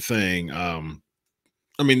Sting thing. I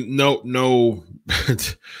mean, no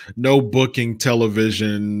booking,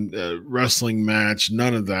 television, wrestling match,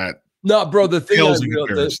 none of that. No, bro. Here's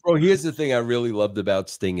the thing I really loved about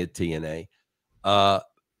Sting at TNA.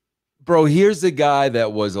 Bro, here's a guy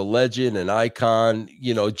that was a legend, an icon,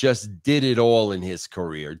 just did it all in his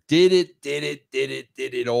career. Did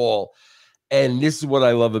it all. And this is what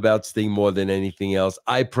I love about Sting more than anything else.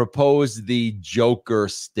 I proposed the Joker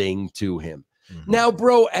Sting to him. Now,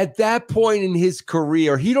 bro, at that point in his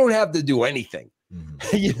career, he don't have to do anything.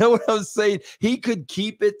 You know what I'm saying? He could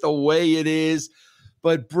keep it the way it is.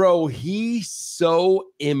 But, bro, he so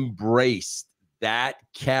embraced that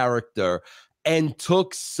character and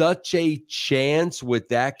took such a chance with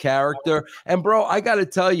that character. And, bro, I got to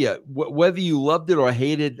tell you, whether you loved it or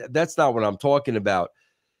hated, that's not what I'm talking about.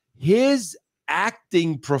 His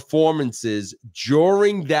acting performances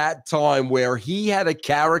during that time where he had a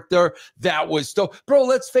character that was bro,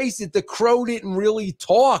 let's face it, the Crow didn't really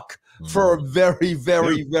talk for a very,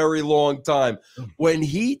 very, very long time. When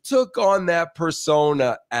he took on that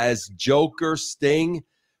persona as Joker Sting,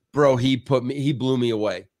 bro, he blew me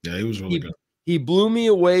away. Yeah, he was really good. He blew me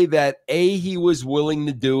away that A, he was willing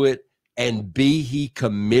to do it, and B, he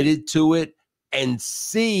committed to it, and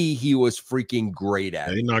C, he was freaking great at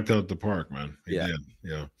Yeah, it. he knocked out the park, man. He Yeah. did.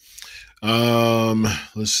 Yeah.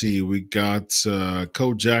 Let's see. We got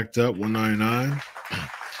Code jacked up 199.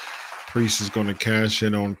 Priest is going to cash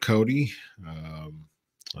in on Cody.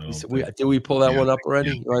 Did we pull that one up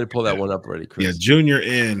already? You already pulled that one up already, Chris. Yeah, Junior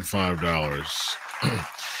in $5.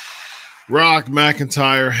 Rock,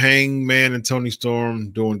 McIntyre, Hangman, and Tony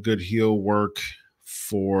Storm doing good heel work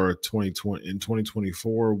for 2020 in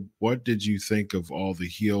 2024. What did you think of all the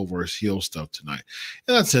heel versus heel stuff tonight?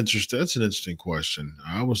 Yeah, that's interesting. That's an interesting question.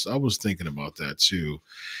 I was thinking about that too.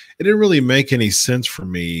 It didn't really make any sense for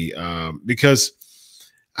me because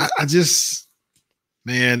I just,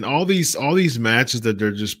 man, all these matches that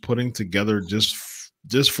they're just putting together just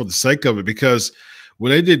for the sake of it. Because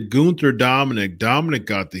when they did Gunther Dominic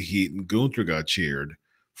got the heat and Gunther got cheered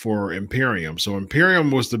for Imperium. So Imperium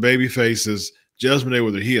was the baby faces, Judgment Day were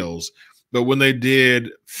the heels. But when they did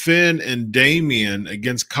Finn and Damian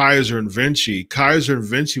against Kaiser and Vinci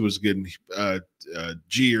was getting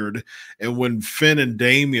jeered. And when Finn and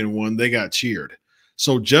Damian won, they got cheered.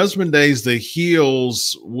 So Judgment Day's the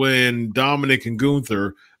heels when Dominic and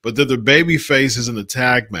Gunther, but they're the baby faces in the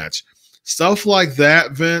tag match. Stuff like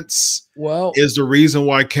that, Vince, is the reason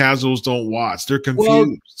why casuals don't watch. They're confused.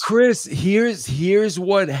 Well, Chris, here's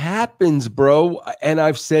what happens, bro. And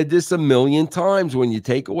I've said this a million times. When you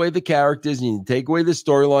take away the characters and you take away the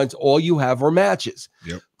storylines, all you have are matches.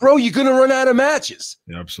 Yep. Bro, you're going to run out of matches.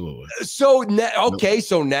 Yeah, absolutely. So,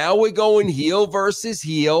 so now we're going heel versus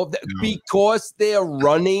heel because they're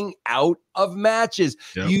running out of matches.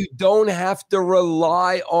 Yep. You don't have to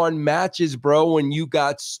rely on matches, bro, when you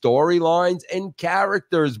got storylines and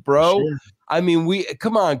characters, bro. Sure. I mean,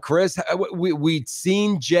 come on, Chris. We'd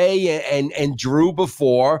seen Jay and Drew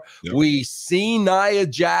before. Yep. We've seen Nia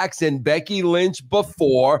Jax and Becky Lynch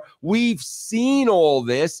before. We've seen all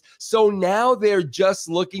this. So now they're just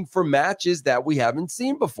looking for matches that we haven't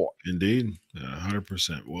seen before. Indeed.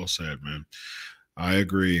 100%. Well said, man. I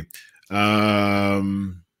agree.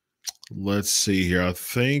 Let's see here. I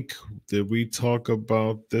think, did we talk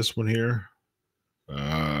about this one here?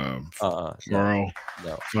 No.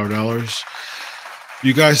 $5.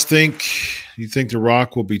 You guys think The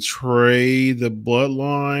Rock will betray the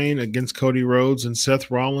bloodline against Cody Rhodes and Seth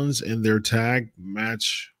Rollins in their tag team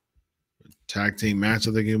match? I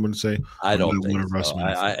think you want to say. I don't think so.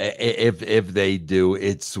 If they do,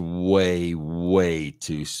 it's way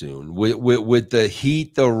too soon. With the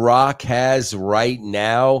heat The Rock has right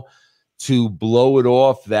now, to blow it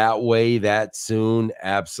off that way that soon,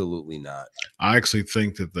 absolutely not. I actually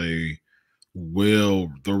think that they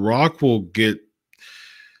will. The Rock will get.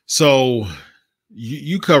 So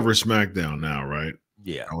you cover SmackDown now, right?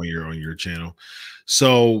 Yeah, on your channel.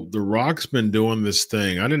 So The Rock's been doing this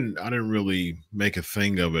thing. I didn't really make a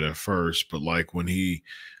thing of it at first, but like when he,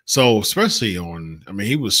 especially on, I mean,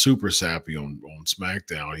 he was super sappy on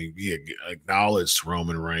SmackDown. He acknowledged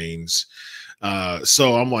Roman Reigns.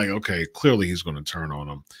 So I'm like, okay, clearly he's going to turn on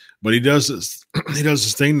him. But he does this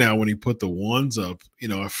thing now when he put the ones up. You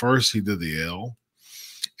know, at first he did the L,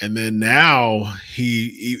 and then now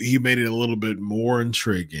he made it a little bit more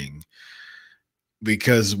intriguing,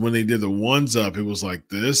 because when they did the ones up, it was like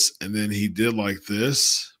this, and then he did like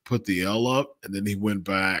this, put the L up, and then he went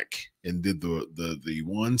back and did the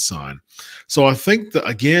one sign. So I think that,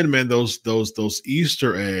 again, man, those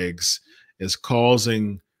Easter eggs is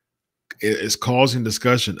causing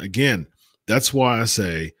discussion. Again, that's why I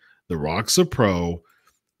say The Rock's a pro,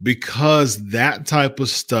 because that type of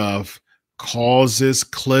stuff causes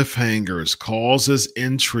cliffhangers, causes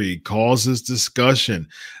intrigue, causes discussion.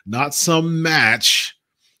 Not some match,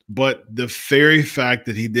 but the very fact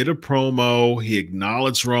that he did a promo, he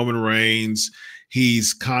acknowledged Roman Reigns,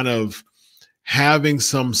 he's kind of having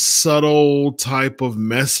some subtle type of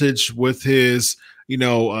message with his,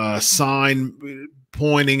 sign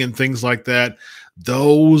pointing and things like that.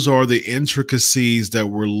 Those are the intricacies that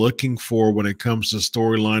we're looking for when it comes to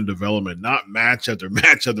storyline development, not match after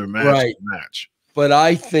match after match after match. But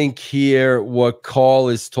I think here what Carl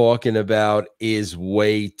is talking about is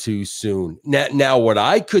way too soon. Now what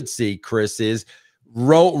I could see, Chris, is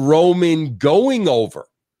Roman going over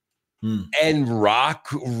and Rock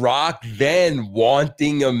then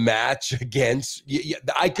wanting a match against.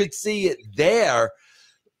 I could see it there.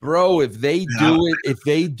 Bro, if they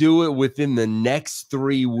do it within the next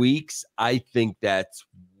 3 weeks, I think that's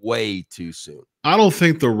way too soon. I don't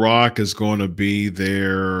think The Rock is going to be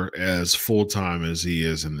there as full-time as he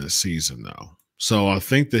is in this season, though. So I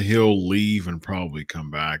think that he'll leave and probably come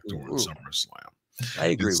back during SummerSlam. I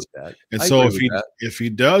agree with that. And if he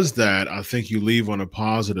does that, I think you leave on a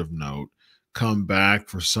positive note, come back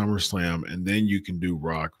for SummerSlam, and then you can do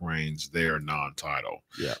Rock Reigns there non-title.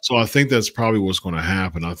 Yeah. So I think that's probably what's going to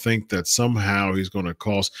happen. I think that somehow he's going to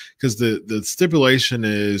cost, because the stipulation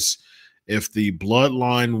is if the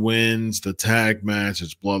Bloodline wins the tag match,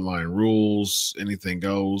 it's Bloodline rules, anything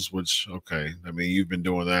goes. Which, okay, I mean, you've been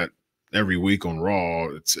doing that every week on Raw.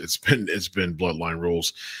 It's been Bloodline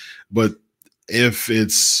rules, but if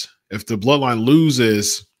the Bloodline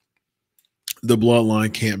loses, the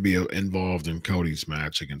Bloodline can't be involved in Cody's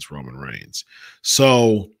match against Roman Reigns.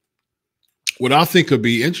 So what I think would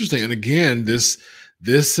be interesting, and again, this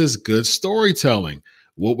is good storytelling.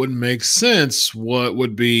 What would make sense? What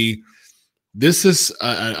would be? This is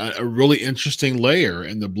a really interesting layer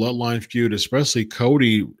in the Bloodline feud, especially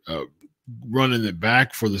Cody running it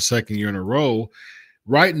back for the second year in a row.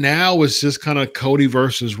 Right now, it's just kind of Cody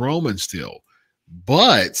versus Roman still.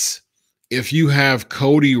 But if you have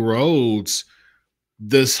Cody Rhodes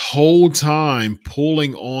this whole time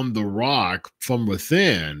pulling on The Rock from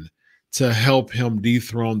within to help him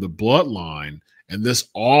dethrone the Bloodline, and this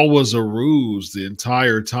all was a ruse the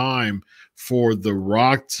entire time for The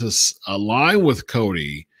Rock to align with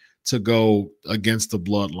Cody to go against the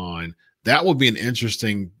Bloodline, that would be an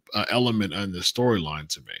interesting element in the storyline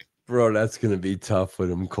to me. Bro, that's going to be tough with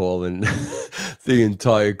him calling the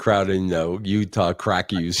entire crowd in Utah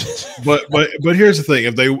crack users. but here's the thing: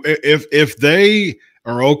 if they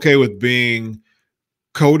are okay with being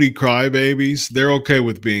Cody crybabies, they're okay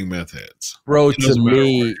with being meth heads. Bro,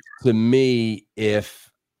 to me, if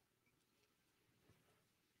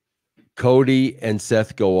Cody and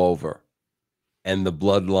Seth go over and the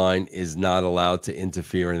Bloodline is not allowed to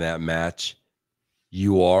interfere in that match,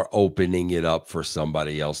 you are opening it up for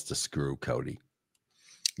somebody else to screw Cody.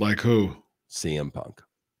 Like who? CM Punk.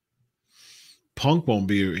 Punk won't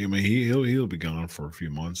be. I mean, he'll be gone for a few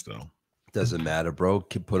months though. Doesn't matter, bro.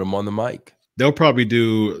 Put him on the mic. They'll probably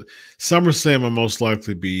do SummerSlam. Will most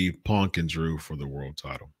likely be Punk and Drew for the world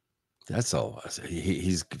title. That's all.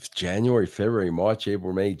 He's January, February, March,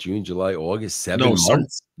 April, May, June, July, August, 7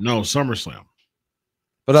 months. No, SummerSlam.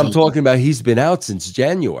 But I'm talking about he's been out since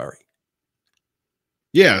January.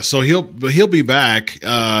 Yeah, so he'll be back.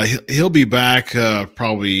 He'll be back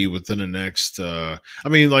probably within the next. I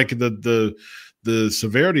mean, like the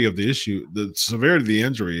severity of the issue, the severity of the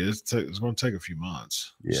injury is going to take a few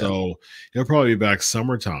months. Yeah. So he'll probably be back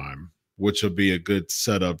summertime, which will be a good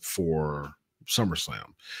setup for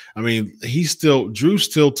SummerSlam. I mean, Drew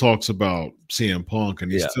still talks about CM Punk,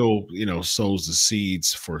 and he still sows the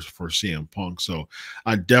seeds for CM Punk. So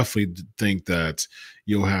I definitely think that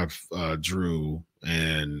you'll have Drew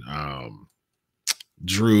and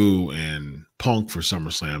Punk for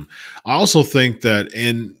SummerSlam. I also think that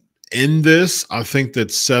in this, I think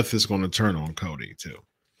that Seth is going to turn on Cody too.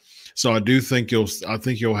 So I think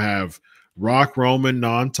you'll have Rock Roman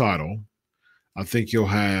non-title. I think you'll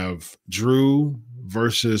have Drew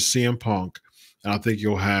versus CM Punk, and I think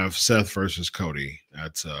you'll have Seth versus Cody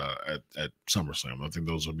at SummerSlam. I think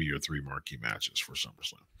those will be your three marquee matches for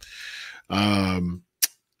SummerSlam.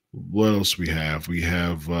 What else we have? We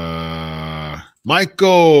have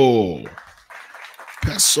Michael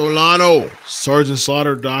Pesolano. Sergeant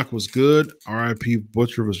Slaughter Doc was good. R.I.P.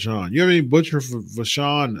 Butcher Vachon. You have any Butcher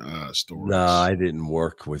Vachon stories? No, I didn't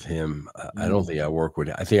work with him. I don't think I worked with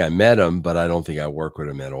him. I think I met him, but I don't think I worked with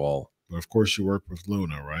him at all. But of course, you worked with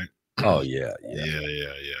Luna, right? Oh, yeah.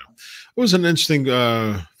 What was an interesting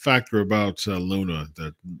factor about Luna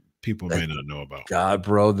that people may not know about? God,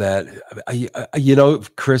 bro,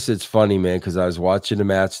 Chris, it's funny, man, because I was watching a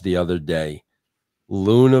match the other day,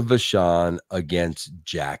 Luna Vachon against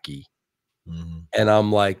Jackie. Mm-hmm. And I'm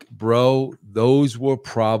like, bro, those were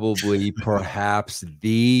probably perhaps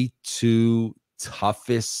the two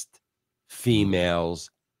toughest females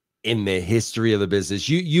in the history of the business.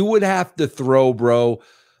 You would have to throw, bro,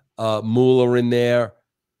 Moolah in there.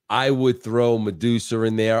 I would throw Medusa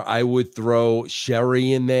in there. I would throw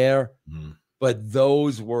Sherry in there. Mm. But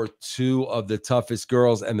those were two of the toughest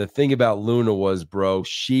girls. And the thing about Luna was, bro,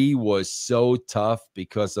 she was so tough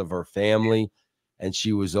because of her family. And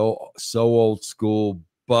she was so old school,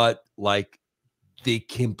 but like the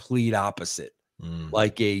complete opposite. Mm.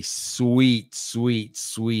 Like a sweet, sweet,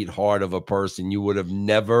 sweet heart of a person. You would have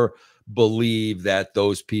never believed that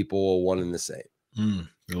those people were one and the same. Mm,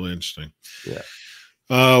 really interesting. Yeah.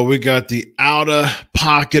 We got the Out of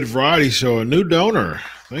Pocket Variety Show, a new donor.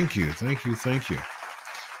 Thank you.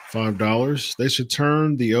 $5. They should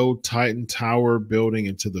turn the old Titan Tower building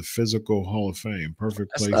into the physical Hall of Fame.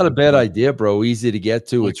 Perfect place. That's not a bad idea, bro. Easy to get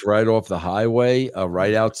to. It's right off the highway,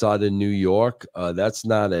 right outside of New York. That's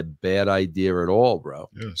not a bad idea at all, bro.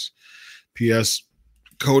 Yes. P.S.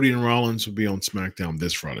 Cody and Rollins will be on SmackDown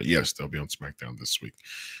this Friday. Yes, they'll be on SmackDown this week.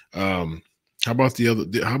 How about the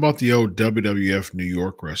old WWF New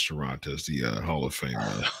York restaurant as the Hall of Fame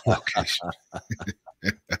location?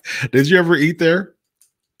 Did you ever eat there?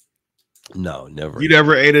 No, never. You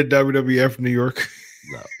never ate at WWF New York?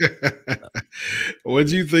 No. What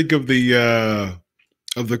did you think of the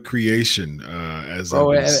creation?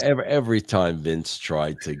 Every time Vince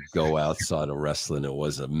tried to go outside of wrestling, it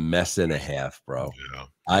was a mess and a half, bro. Yeah.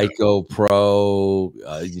 Ico Pro,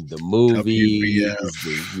 the movies,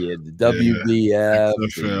 the WBF,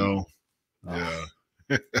 XFL. Yeah.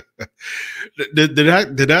 did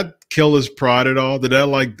that kill his pride at all? Did that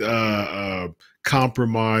like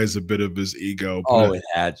compromise a bit of his ego? Oh, it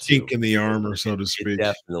had to. Chink in the armor, so to speak. It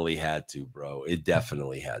definitely had to, bro. It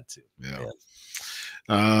definitely had to. Yeah.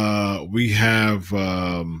 We have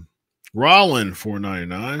Rollin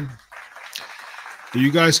 $4.99. Do you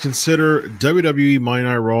guys consider WWE Monday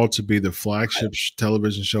Night Raw to be the flagship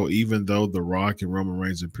television show, even though The Rock and Roman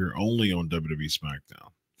Reigns appear only on WWE SmackDown?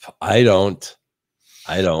 I don't.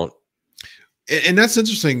 And that's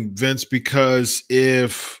interesting, Vince, because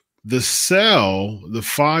if the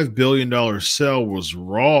 $5 billion sell was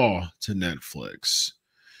Raw to Netflix,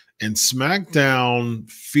 and SmackDown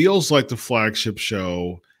feels like the flagship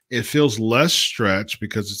show, it feels less stretched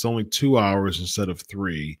because it's only 2 hours instead of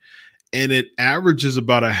 3. And it averages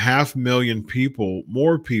about 500,000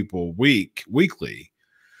 more people weekly.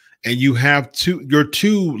 And you have your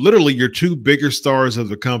two bigger stars of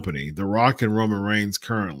the company, The Rock and Roman Reigns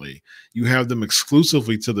currently. You have them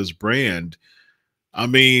exclusively to this brand. I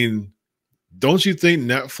mean, don't you think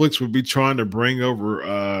Netflix would be trying to bring over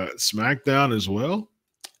SmackDown as well?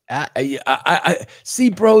 I see,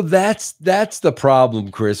 bro. That's the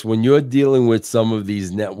problem, Chris. When you're dealing with some of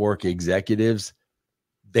these network executives,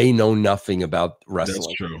 they know nothing about wrestling.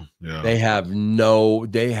 That's true. Yeah. They have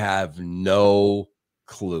no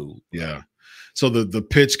clue. Yeah. So the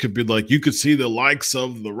pitch could be like, you could see the likes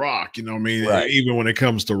of The Rock, you know what I mean? Right. Even when it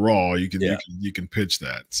comes to Raw, you can pitch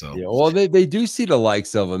that. So yeah, well, they do see the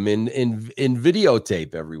likes of them in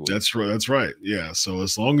videotape every week. That's right. That's right. Yeah. So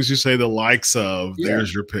as long as you say the likes of,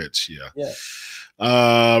 there's your pitch. Yeah. Yeah.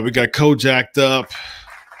 We got Kojacked Up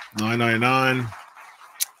 $9.99.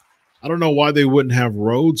 I don't know why they wouldn't have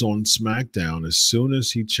Rhodes on SmackDown as soon as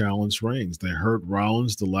he challenged Reigns. They hurt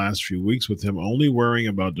Rollins the last few weeks with him only worrying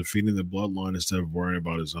about defeating the Bloodline instead of worrying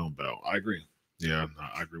about his own belt. I agree. Yeah,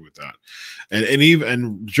 I agree with that.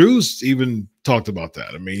 And Drew's even talked about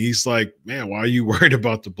that. I mean, he's like, man, why are you worried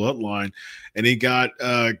about the Bloodline? And he got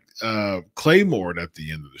Claymore at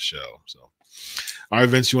the end of the show. So. All right,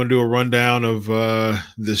 Vince, you want to do a rundown of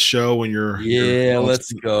this show and your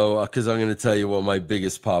let's go, because I'm going to tell you what my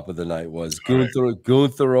biggest pop of the night was.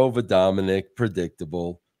 Gunther over Dominic,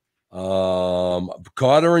 predictable.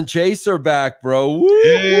 Carter and Chase are back, bro. Woo,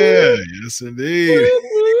 yeah, yes indeed.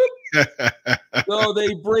 So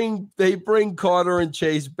they bring Carter and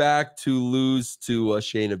Chase back to lose to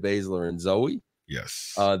Shayna Baszler and Zoe.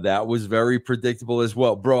 Yes, that was very predictable as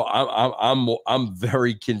well, bro. I'm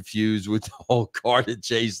very confused with the whole Carter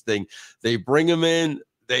Chase thing. They bring him in,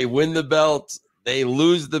 they win the belt, they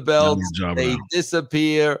lose the belt, they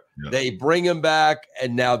disappear, they bring him back,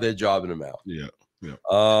 and now they're jobbing him out. Yeah.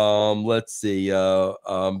 Let's see.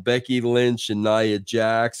 Becky Lynch and Nia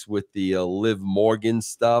Jax with the Liv Morgan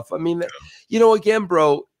stuff. I mean, again,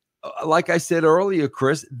 bro. Like I said earlier,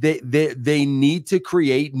 Chris, they need to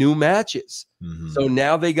create new matches. Mm-hmm. So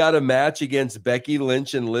now they got a match against Becky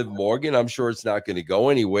Lynch and Liv Morgan. I'm sure it's not going to go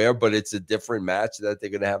anywhere, but it's a different match that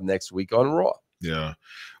they're going to have next week on Raw. Yeah.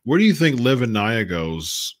 Where do you think Liv and Nia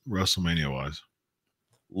goes WrestleMania wise?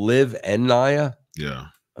 Liv and Nia? Yeah.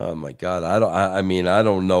 Oh my God. I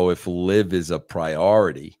don't know if Liv is a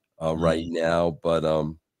priority right now, but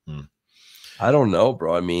I don't know,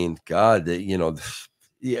 bro. I mean, God,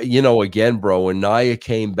 again, bro, when Nia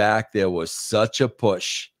came back, there was such a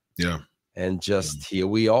push. Yeah. And just here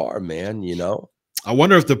we are, man, I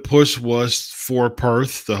wonder if the push was for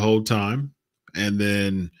Perth the whole time. And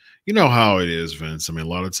then, you know how it is, Vince. I mean, a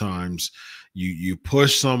lot of times you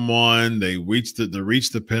push someone, they reach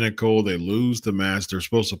the pinnacle, they lose the match, they're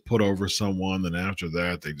supposed to put over someone, then after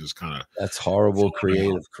that they just kind of that's horrible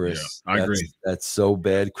creative, Chris. Yeah, I agree. That's so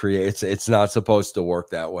bad creative. It's not supposed to work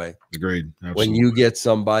that way. Agreed. Absolutely. When you get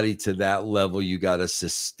somebody to that level, you got to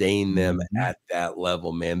sustain them at that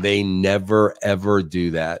level, man. They never ever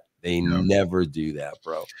do that. They never do that,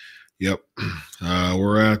 bro. Yep.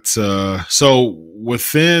 We're at so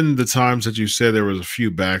within the times that you said, there was a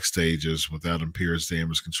few backstages with Adam Pearce,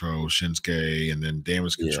 Damage Control, Shinsuke, and then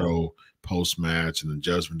Damage Control post match, and then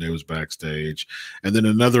Judgment Day was backstage, and then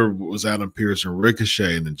another was Adam Pearce and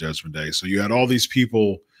Ricochet, and then Judgment Day. So you had all these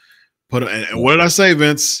people put. And what did I say,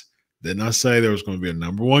 Vince? Didn't I say there was going to be a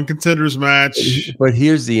 #1 contenders match? But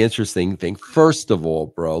here's the interesting thing. First of all,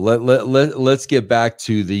 bro, let's get back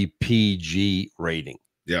to the PG rating.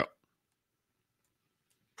 Yeah.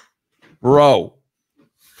 Bro,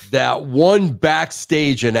 that one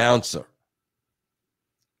backstage announcer.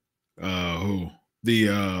 Who?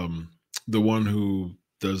 The one who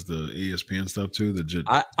does the ESPN stuff too?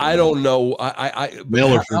 I don't know.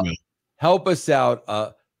 Male or female? Help us out.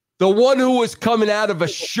 The one who was coming out of a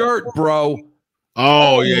shirt, bro.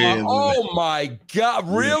 Oh yeah. Oh my God.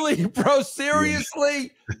 Really, bro?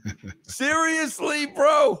 Seriously? Seriously,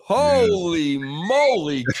 bro? Holy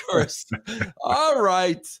moly, Chris. All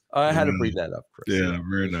right. I had to bring that up, Chris. Yeah,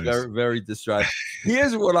 very nice. Very, very distracting.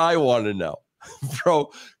 Here's what I want to know,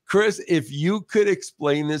 bro. Chris, if you could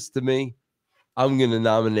explain this to me, I'm going to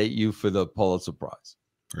nominate you for the Pulitzer Prize.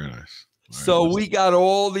 Very nice. So we got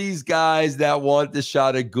all these guys that want the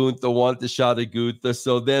shot at Gunther,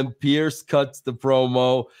 So then Pierce cuts the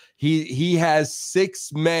promo. He has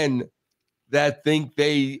 6 men that think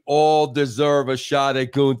they all deserve a shot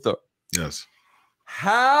at Gunther. Yes.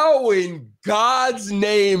 How in God's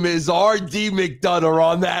name is R.D. McDonough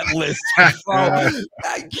on that list?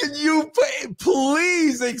 Can you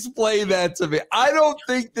please explain that to me? I don't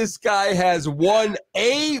think this guy has won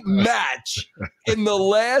a match in the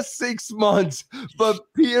last 6 months, but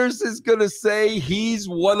Pierce is going to say he's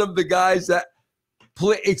one of the guys that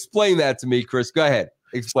explain that to me, Chris. Go ahead.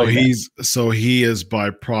 Explain. So he is by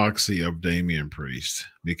proxy of Damian Priest,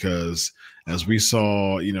 because as we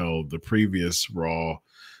saw, the previous Raw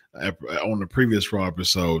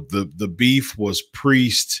episode, the beef was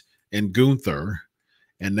Priest and Gunther,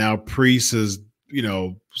 and now Priest has,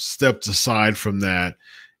 stepped aside from that.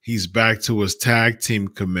 He's back to his tag team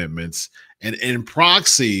commitments, and in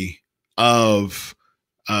proxy of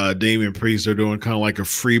Damian Priest, they're doing kind of like a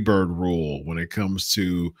Freebird rule when it comes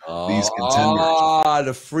to these contenders.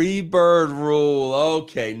 The Freebird rule.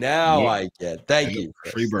 Okay, now I get. Thank you,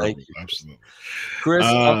 Chris. Freebird rule, absolutely. Chris,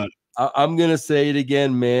 I'm gonna say it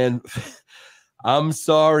again, man. I'm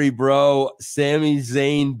sorry, bro. Sami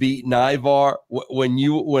Zayn beating Ivar.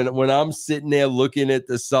 When I'm sitting there looking at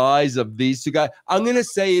the size of these two guys, I'm gonna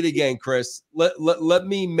say it again, Chris. Let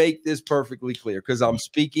me make this perfectly clear, because I'm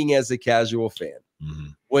speaking as a casual fan. Mm-hmm.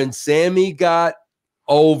 When Sammy got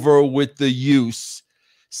over with the use,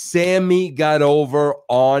 Sammy got over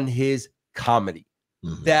on his comedy.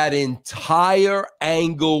 Mm-hmm. That entire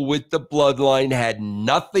angle with the bloodline had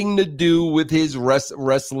nothing to do with his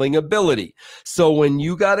wrestling ability. So when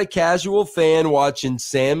you got a casual fan watching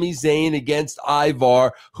Sami Zayn against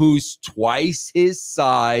Ivar, who's twice his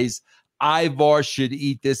size, Ivar should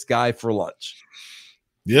eat this guy for lunch.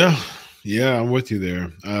 Yeah, I'm with you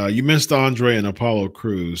there. You missed Andre and Apollo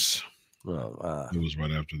Crews. Well, it was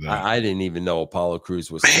right after that. I didn't even know Apollo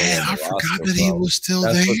Crews was still on the roster. I forgot that he was still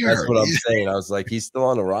there. That's what I'm saying. I was like, he's still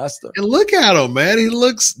on the roster. And look at him, man. He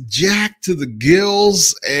looks jacked to the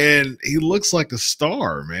gills, and he looks like a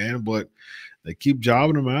star, man. But they keep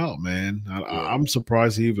jobbing him out, man. I'm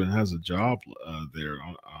surprised he even has a job there,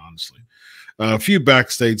 honestly. A few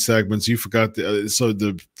backstage segments. You forgot so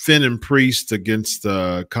the Finn and Priest against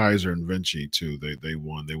Kaiser and Vinci too. They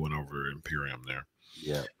won. They went over Imperium there.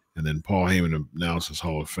 Yeah. And then Paul Heyman announces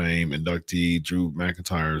Hall of Fame inductee Drew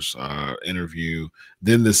McIntyre's interview.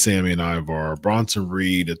 Then the Sammy and Ivar. Bronson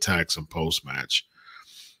Reed attacks him post match.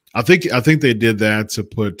 I think they did that to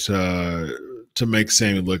put to make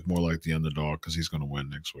Sammy look more like the underdog, because he's going to win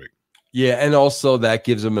next week. Yeah, and also that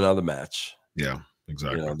gives him another match. Yeah.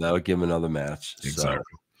 Exactly. That'll give him another match. Exactly.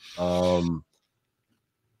 So,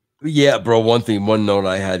 yeah, bro. One note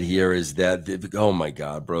I had here is that oh my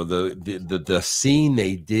God, bro, the scene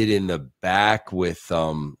they did in the back with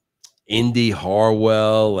Indy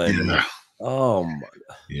Harwell and oh my,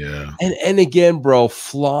 yeah, and again, bro,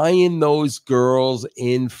 flying those girls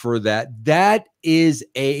in for that is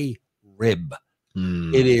a rib.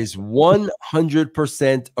 It is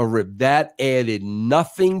 100% a rib. That added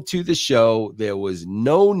nothing to the show. There was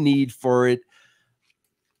no need for it.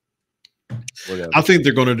 Whatever. I think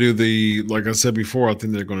they're going to do like I said before, I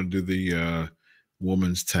think they're going to do the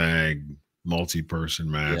women's tag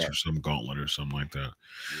multi-person match or some gauntlet or something like that.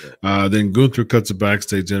 Yeah. Then Gunther cuts a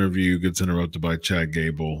backstage interview, gets interrupted by Chad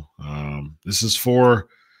Gable. This is for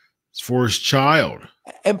his child.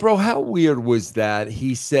 And bro, how weird was that?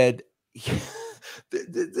 He said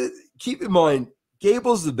keep in mind,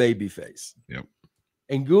 Gable's the babyface. Yep.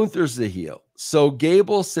 And Gunther's the heel. So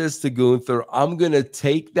Gable says to Gunther, I'm going to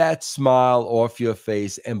take that smile off your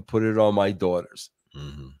face and put it on my daughter's.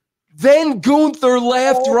 Mm-hmm. Then Gunther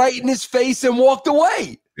laughed right in his face and walked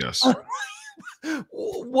away. Yes.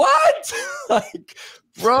 What? Like,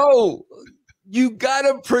 bro, you got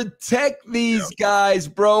to protect these guys,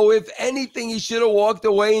 bro. If anything, he should have walked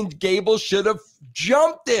away and Gable should have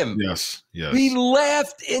jumped him. Yes. Yes. He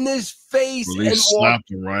laughed in his face and slapped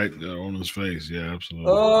him right on his face. Yeah,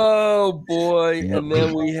 absolutely. Oh boy! And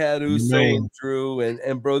then we had Uso and Drew,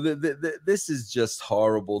 and bro, this is just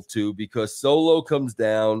horrible too, because Solo comes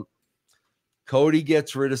down, Cody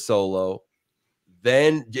gets rid of Solo,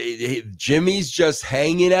 then Jimmy's just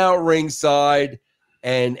hanging out ringside,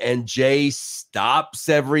 and Jay stops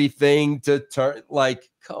everything to turn. Like,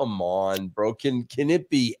 come on, bro. Can it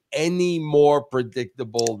be any more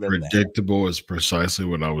predictable than predictable? Is precisely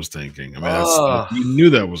what I was thinking. I mean, you knew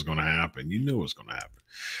that was going to happen. You knew it was going to happen.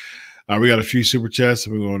 All right, we got a few super chats,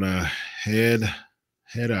 and we're going to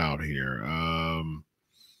head out here.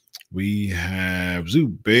 We have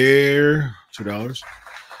Zubair, $2.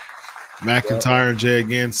 McIntyre and Jay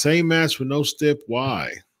again. Same match with no stip.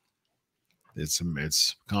 Why? It's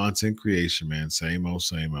content creation, man. Same old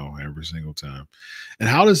every single time. And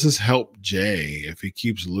how does this help Jay if he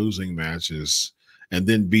keeps losing matches and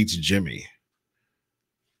then beats Jimmy?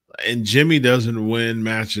 And Jimmy doesn't win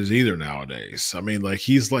matches either nowadays. I mean, like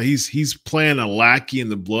he's playing a lackey in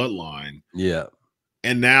the bloodline. Yeah.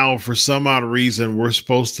 And now for some odd reason, we're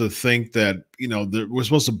supposed to think that, we're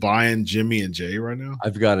supposed to buy in Jimmy and Jay right now.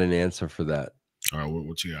 I've got an answer for that. All right,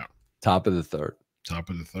 what you got? Top of the third.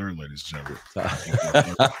 Top of the third, ladies and gentlemen. Top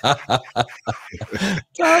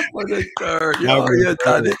of the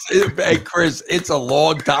third. Hey, Chris, it's a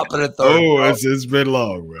long top of the third. Oh, it's been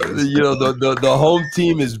long, bro. The home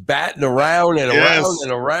team is batting around and around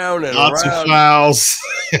and around and lots around. Of fouls.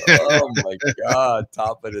 Oh my God,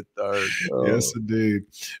 top of the third. Oh. Yes, indeed.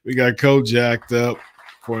 We got Code jacked up,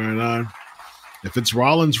 499. If it's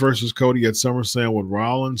Rollins versus Cody at SummerSlam, would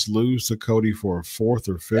Rollins lose to Cody for a fourth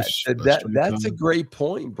or fifth? That's a great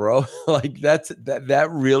point, bro. Like that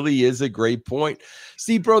really is a great point.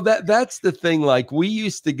 See, bro, that's the thing. Like we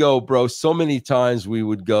used to go, bro. So many times we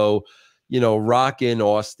would go, Rock in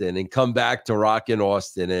Austin and come back to Rock in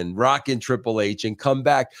Austin and Rock in Triple H and come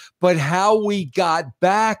back. But how we got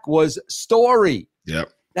back was story.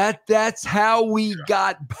 Yep. That's how we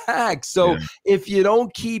got back. So if you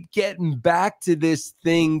don't keep getting back to this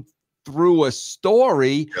thing through a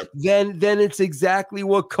story, then it's exactly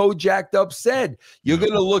what Kojak Up said. You're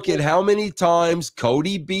going to look at how many times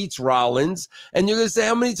Cody beats Rollins, and you're going to say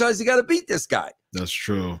how many times you got to beat this guy. That's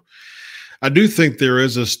true. I do think there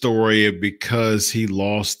is a story because he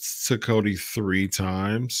lost to Cody 3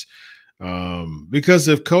 times. Because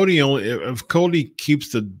if Cody keeps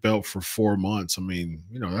the belt for 4 months, I mean,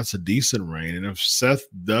 that's a decent reign. And if Seth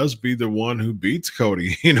does be the one who beats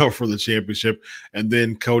Cody, for the championship, and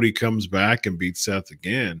then Cody comes back and beats Seth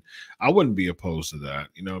again, I wouldn't be opposed to that.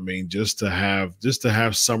 I mean, just to have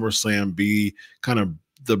SummerSlam be kind of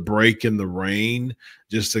the break in the reign,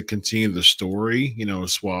 just to continue the story,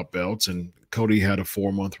 swap belts, and Cody had a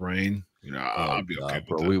 4-month reign. I'll be okay,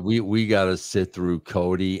 bro. We got to sit through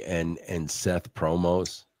Cody and Seth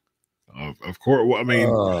promos. Of course. Well, I mean,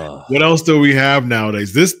 what else do we have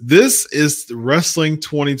nowadays? This is Wrestling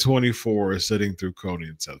 2024 is sitting through Cody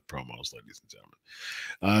and Seth promos, ladies and gentlemen.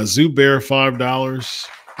 Zubair, $5.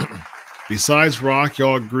 Besides Rock,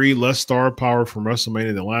 y'all agree less star power from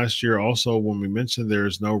WrestleMania than last year. Also, when we mentioned there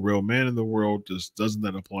is no real man in the world, doesn't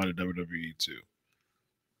that apply to WWE too?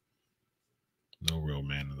 No real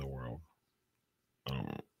man in the world. I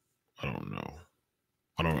don't know.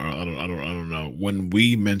 I don't know. When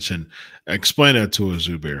we mention, explain that to us,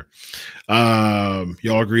 Zubair.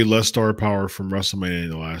 Y'all agree less star power from WrestleMania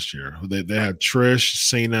than last year. They had Trish,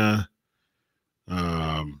 Cena.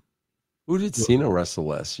 Who did Cena wrestle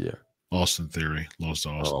last year? Austin Theory. Lost to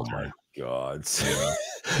Austin Theory. My God.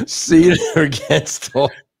 Cena against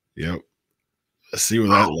all. Yep. Let's see where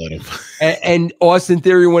that led him. And Austin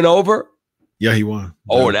Theory went over? Yeah, he won.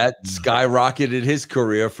 Oh, that skyrocketed his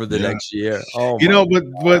career for the next year. Oh,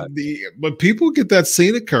 but people get that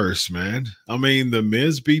Cena curse, man. I mean, the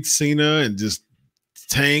Miz beat Cena and just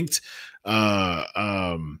tanked. Who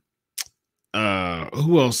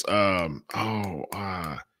else?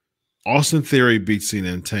 Austin Theory beat Cena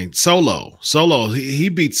and tanked. Solo, he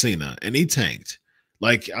beat Cena and he tanked.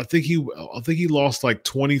 Like I think he lost like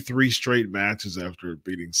 23 straight matches after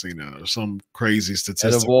beating Cena or some crazy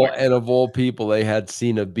statistic. And of all people, they had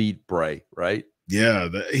Cena beat Bray, right? Yeah,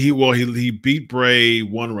 he beat Bray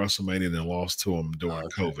one WrestleMania and then lost to him during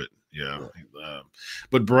Okay. COVID. Yeah,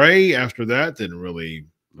 but Bray after that didn't really.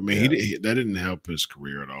 I mean, that didn't help his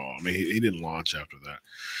career at all. I mean, he didn't launch after that.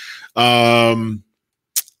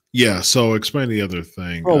 Yeah. So explain the other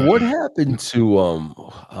thing. Bro, what happened to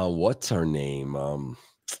what's her name?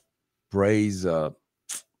 Bray's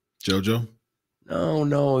JoJo.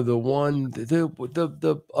 No, the one the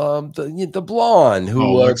blonde who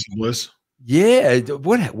Alexa Bliss. Yeah,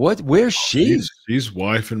 where's she? She's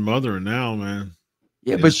wife and mother now, man.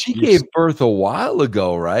 Yeah, but she gave birth a while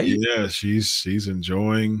ago, right? Yeah, she's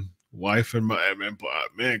enjoying wife and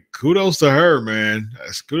man, kudos to her, man.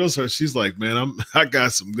 Kudos to her. She's like, man, I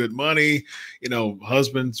got some good money. You know,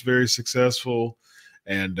 husband's very successful,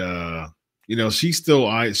 and she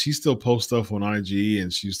still posts stuff on IG,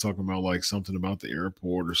 and she's talking about like something about the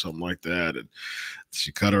airport or something like that, and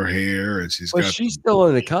she cut her hair, and she's still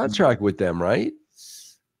in a contract with them, right?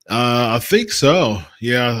 I think so.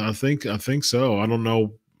 Yeah, I think so. I don't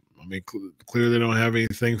know. I mean, clearly they don't have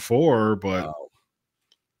anything for her, but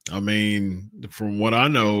I mean, from what I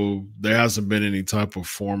know, there hasn't been any type of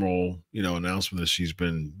formal, announcement that she's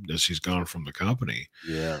gone from the company.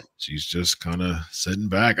 Yeah. She's just kind of sitting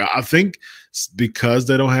back. I think because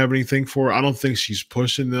they don't have anything for her, I don't think she's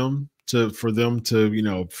pushing them for them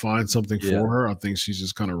to, find something for her. I think she's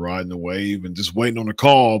just kind of riding the wave and just waiting on a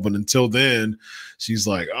call. But until then, she's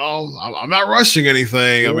like, "Oh, I'm not rushing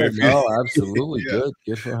anything." Yeah, I mean, absolutely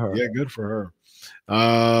good for her. Yeah, good for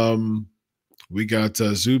her. We got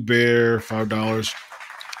Zubair, $5.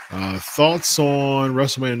 Thoughts on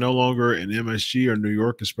WrestleMania no longer in MSG or New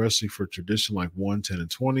York, especially for tradition like 1, 10,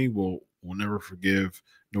 and 20. We'll never forgive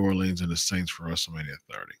New Orleans and the Saints for WrestleMania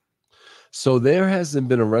 30. So there hasn't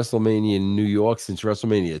been a WrestleMania in New York since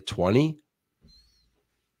WrestleMania 20?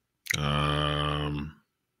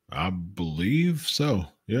 I believe so.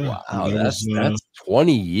 Yeah. Wow, that's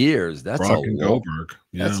 20 years. That's Brock and Goldberg.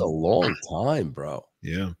 Yeah. That's a long time, bro.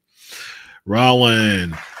 Yeah.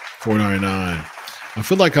 Rollin, $4.99. I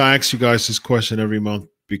feel like I ask you guys this question every month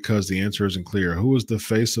because the answer isn't clear. Who is the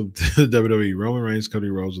face of the WWE? Roman Reigns, Cody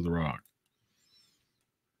Rhodes, or The Rock?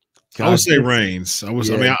 I would say Reigns. I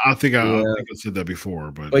think I said that before,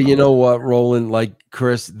 but you know what, Roland? Like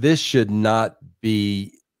Chris, this should not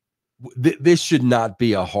be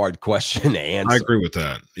a hard question to answer. I agree with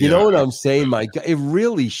that. You know what I'm saying, Mike? It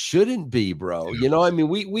really shouldn't be, bro. Yeah. I mean,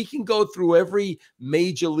 we can go through every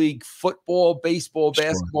major league football, baseball,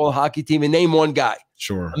 basketball, hockey team and name one guy.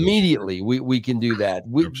 Sure. Immediately, we can do that.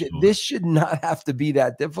 This should not have to be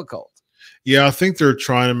that difficult. Yeah, I think they're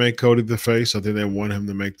trying to make Cody the face. I think they want him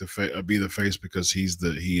to make be the face because he is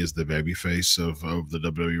the baby face of the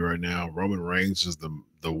WWE right now. Roman Reigns is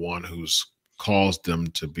the one who's caused them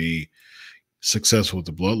to be successful with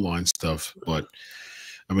the bloodline stuff. But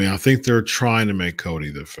I mean, I think they're trying to make Cody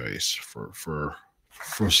the face for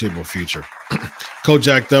foreseeable future. Code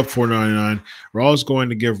jacked up $4.99. Raw is going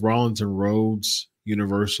to give Rollins and Rhodes.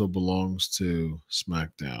 Universal belongs to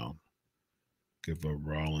SmackDown. Give up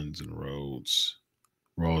Rollins and Rhodes.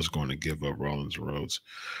 Raw is going to give up Rollins and Rhodes.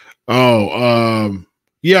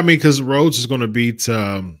 Yeah, I mean, because Rhodes is going to beat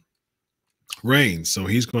Reigns, so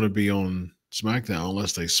he's going to be on SmackDown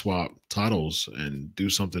unless they swap titles and do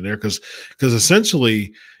something there. Because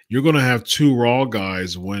essentially, you're going to have two Raw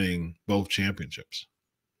guys winning both championships.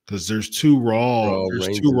 Because there's two Raw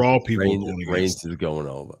people. Reigns is going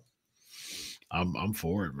over. I'm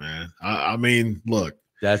for it, man. I mean, look.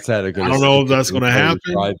 That's how they're going to. I don't know if that's going to happen.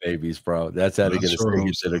 Crybabies, bro. That's how they're going to sing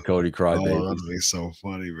it to the Cody Crybabies. Oh, that'd be so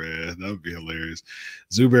funny, man. That would be hilarious.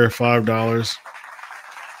 Zubair, $5.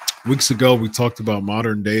 Weeks ago, we talked about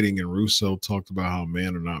modern dating, and Russo talked about how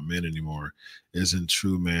men are not men anymore. Isn't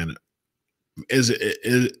true, man? Is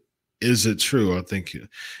it true? I think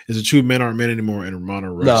is it true men aren't men anymore in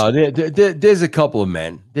modern wrestling? No, there's a couple of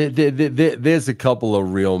men. There's a couple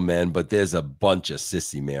of real men, but there's a bunch of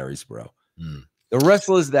sissy Marys, bro. The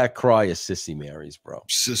wrestlers that cry are sissy Marys, bro.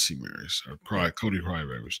 Sissy Marys. Cody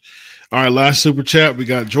Crybabies. All right, last super chat. We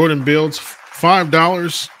got Jordan Builds,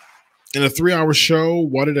 $5. In a 3-hour show,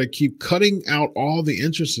 why did I keep cutting out all the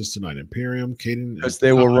entrances tonight? Imperium, Caden. Because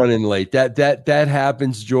they were running late. That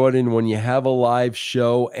happens, Jordan, when you have a live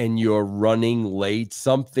show and you're running late.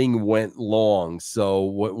 Something went long. So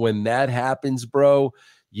when that happens, bro,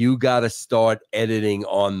 you got to start editing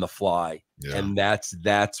on the fly. Yeah. And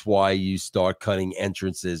that's why you start cutting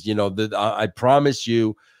entrances. I promise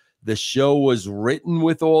you, the show was written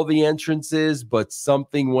with all the entrances, but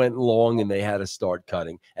something went long and they had to start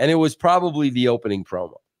cutting. And it was probably the opening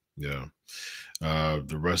promo. Yeah.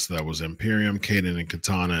 The rest of that was Imperium, Caden, and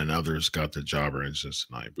Katana, and others got the jobber entrances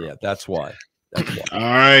tonight, bro. Yeah, that's why. That's why. All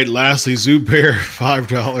right. Lastly, Zubair,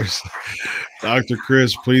 $5. Dr.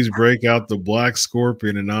 Chris, please break out the Black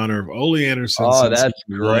Scorpion in honor of Ole Anderson. Oh, that's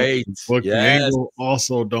great. Book the Yes. angle.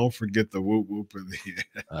 Also, don't forget the whoop whoop in the end.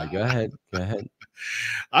 Go ahead. Go ahead.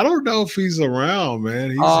 I don't know if he's around,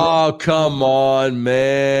 man. Oh, come on,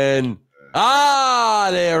 man.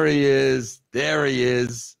 There he is. There he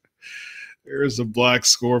is. There's a Black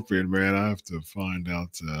Scorpion, man. I have to find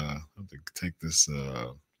out. I have to take this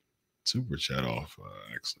super chat off,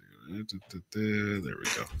 actually. There we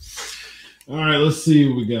go. All right, let's see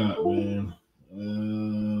what we got, man.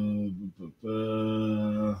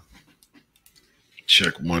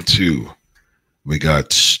 Check 1, 2. We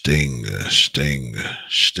got Sting.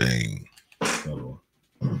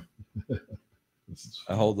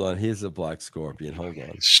 Hold on. Here's a Black Scorpion. Hold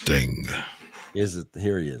on. Sting.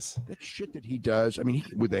 Here he is. That shit that he does. I mean,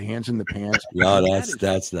 with the hands in the pants. No,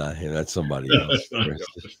 that's not him. That's somebody else.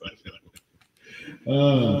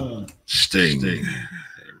 Sting. There we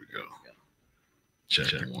go.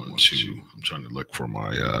 Check 1, 2. I'm trying to look for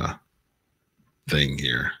my thing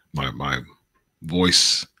here. My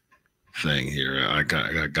voice thing here. I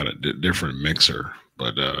got a different mixer,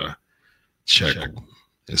 but check.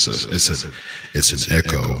 It's an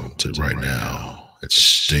echo to right now. It's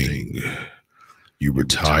Sting. You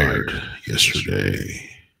retired yesterday,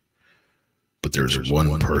 but there's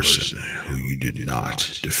one person who you did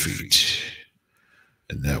not defeat,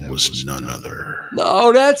 and that was none other.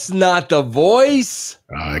 No, that's not the voice.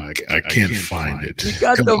 I can't find it. You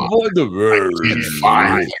got the voice. I can't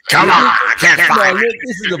find it. Come on, I can't find it.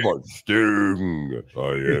 This is the voice. Sting.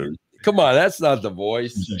 Oh, yeah. Come on, that's not the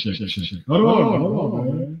voice. Check. Hold on,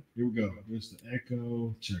 man. Here we go. There's the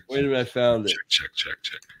echo. Check. Wait a minute, I found it. Check.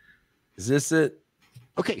 Is this it?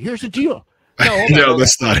 Okay, here's the deal. No,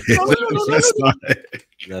 that's not it. That's not it.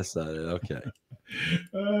 That's not it. Okay.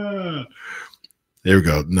 There we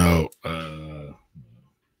go. No.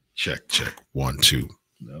 Check. 1, 2.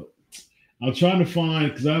 No. I'm trying to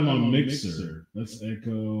find because I have my mixer. That's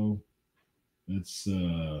echo. That's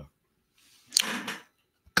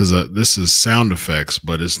because this is sound effects,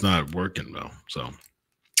 but it's not working though. So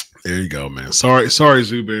there you go, man. Sorry,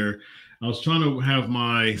 Zubair. I was trying to have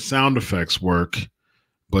my sound effects work,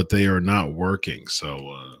 but they are not working.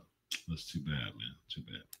 So that's too bad, man. Too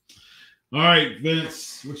bad. All right,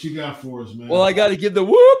 Vince, what you got for us, man? Well, I got to give the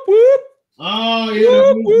whoop whoop. Oh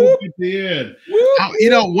yeah, whoop at the end. You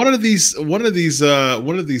know, one of these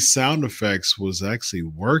sound effects was actually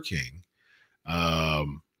working.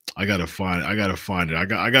 I gotta find it.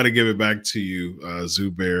 I gotta give it back to you,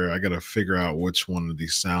 Zubair. I gotta figure out which one of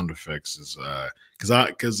these sound effects is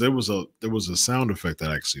because there was a sound effect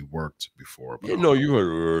that actually worked before. You know, you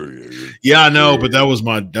heard. Yeah, I know, but that was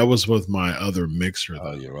with my other mixer.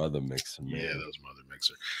 Oh, your other mixer. Man. Yeah, that was my other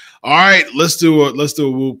mixer. All right, let's do a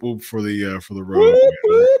whoop whoop for the road. Whoop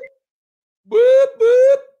whoop whoop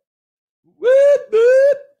whoop whoop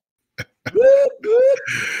whoop.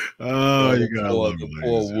 Oh, you gotta love the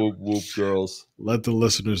poor whoop whoop girls. Let the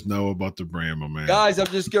listeners know about the brand, my man. Guys, I'm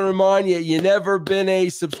just gonna remind you never been a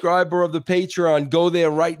subscriber of the Patreon. Go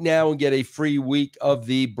there right now and get a free week of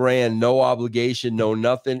the brand. No obligation, no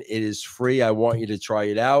nothing. It is free. I want you to try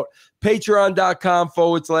it out.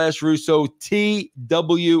 Patreon.com/Russo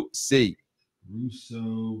TWC.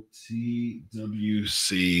 Russo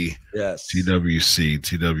TWC. Yes. TWC.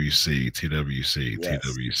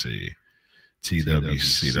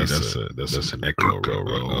 That's an echo.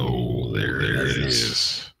 Oh, there it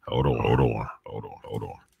is. Hold on.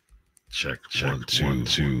 Check 1, 2.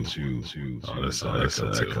 Oh, that's an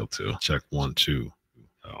echo too. Check 1, 2.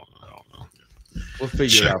 I don't know. We'll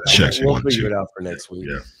figure it out. We'll figure it out for next week.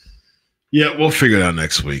 Yeah, we'll figure it out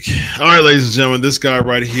next week. All right, ladies and gentlemen, this guy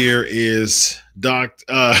right here is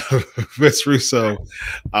Vince Russo.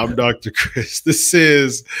 I'm Dr. Chris. This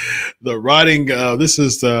is the writing. This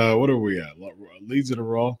is what are we at? Leads of the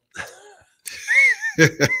Raw.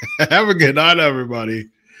 Have a good night, everybody.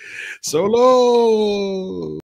 So long.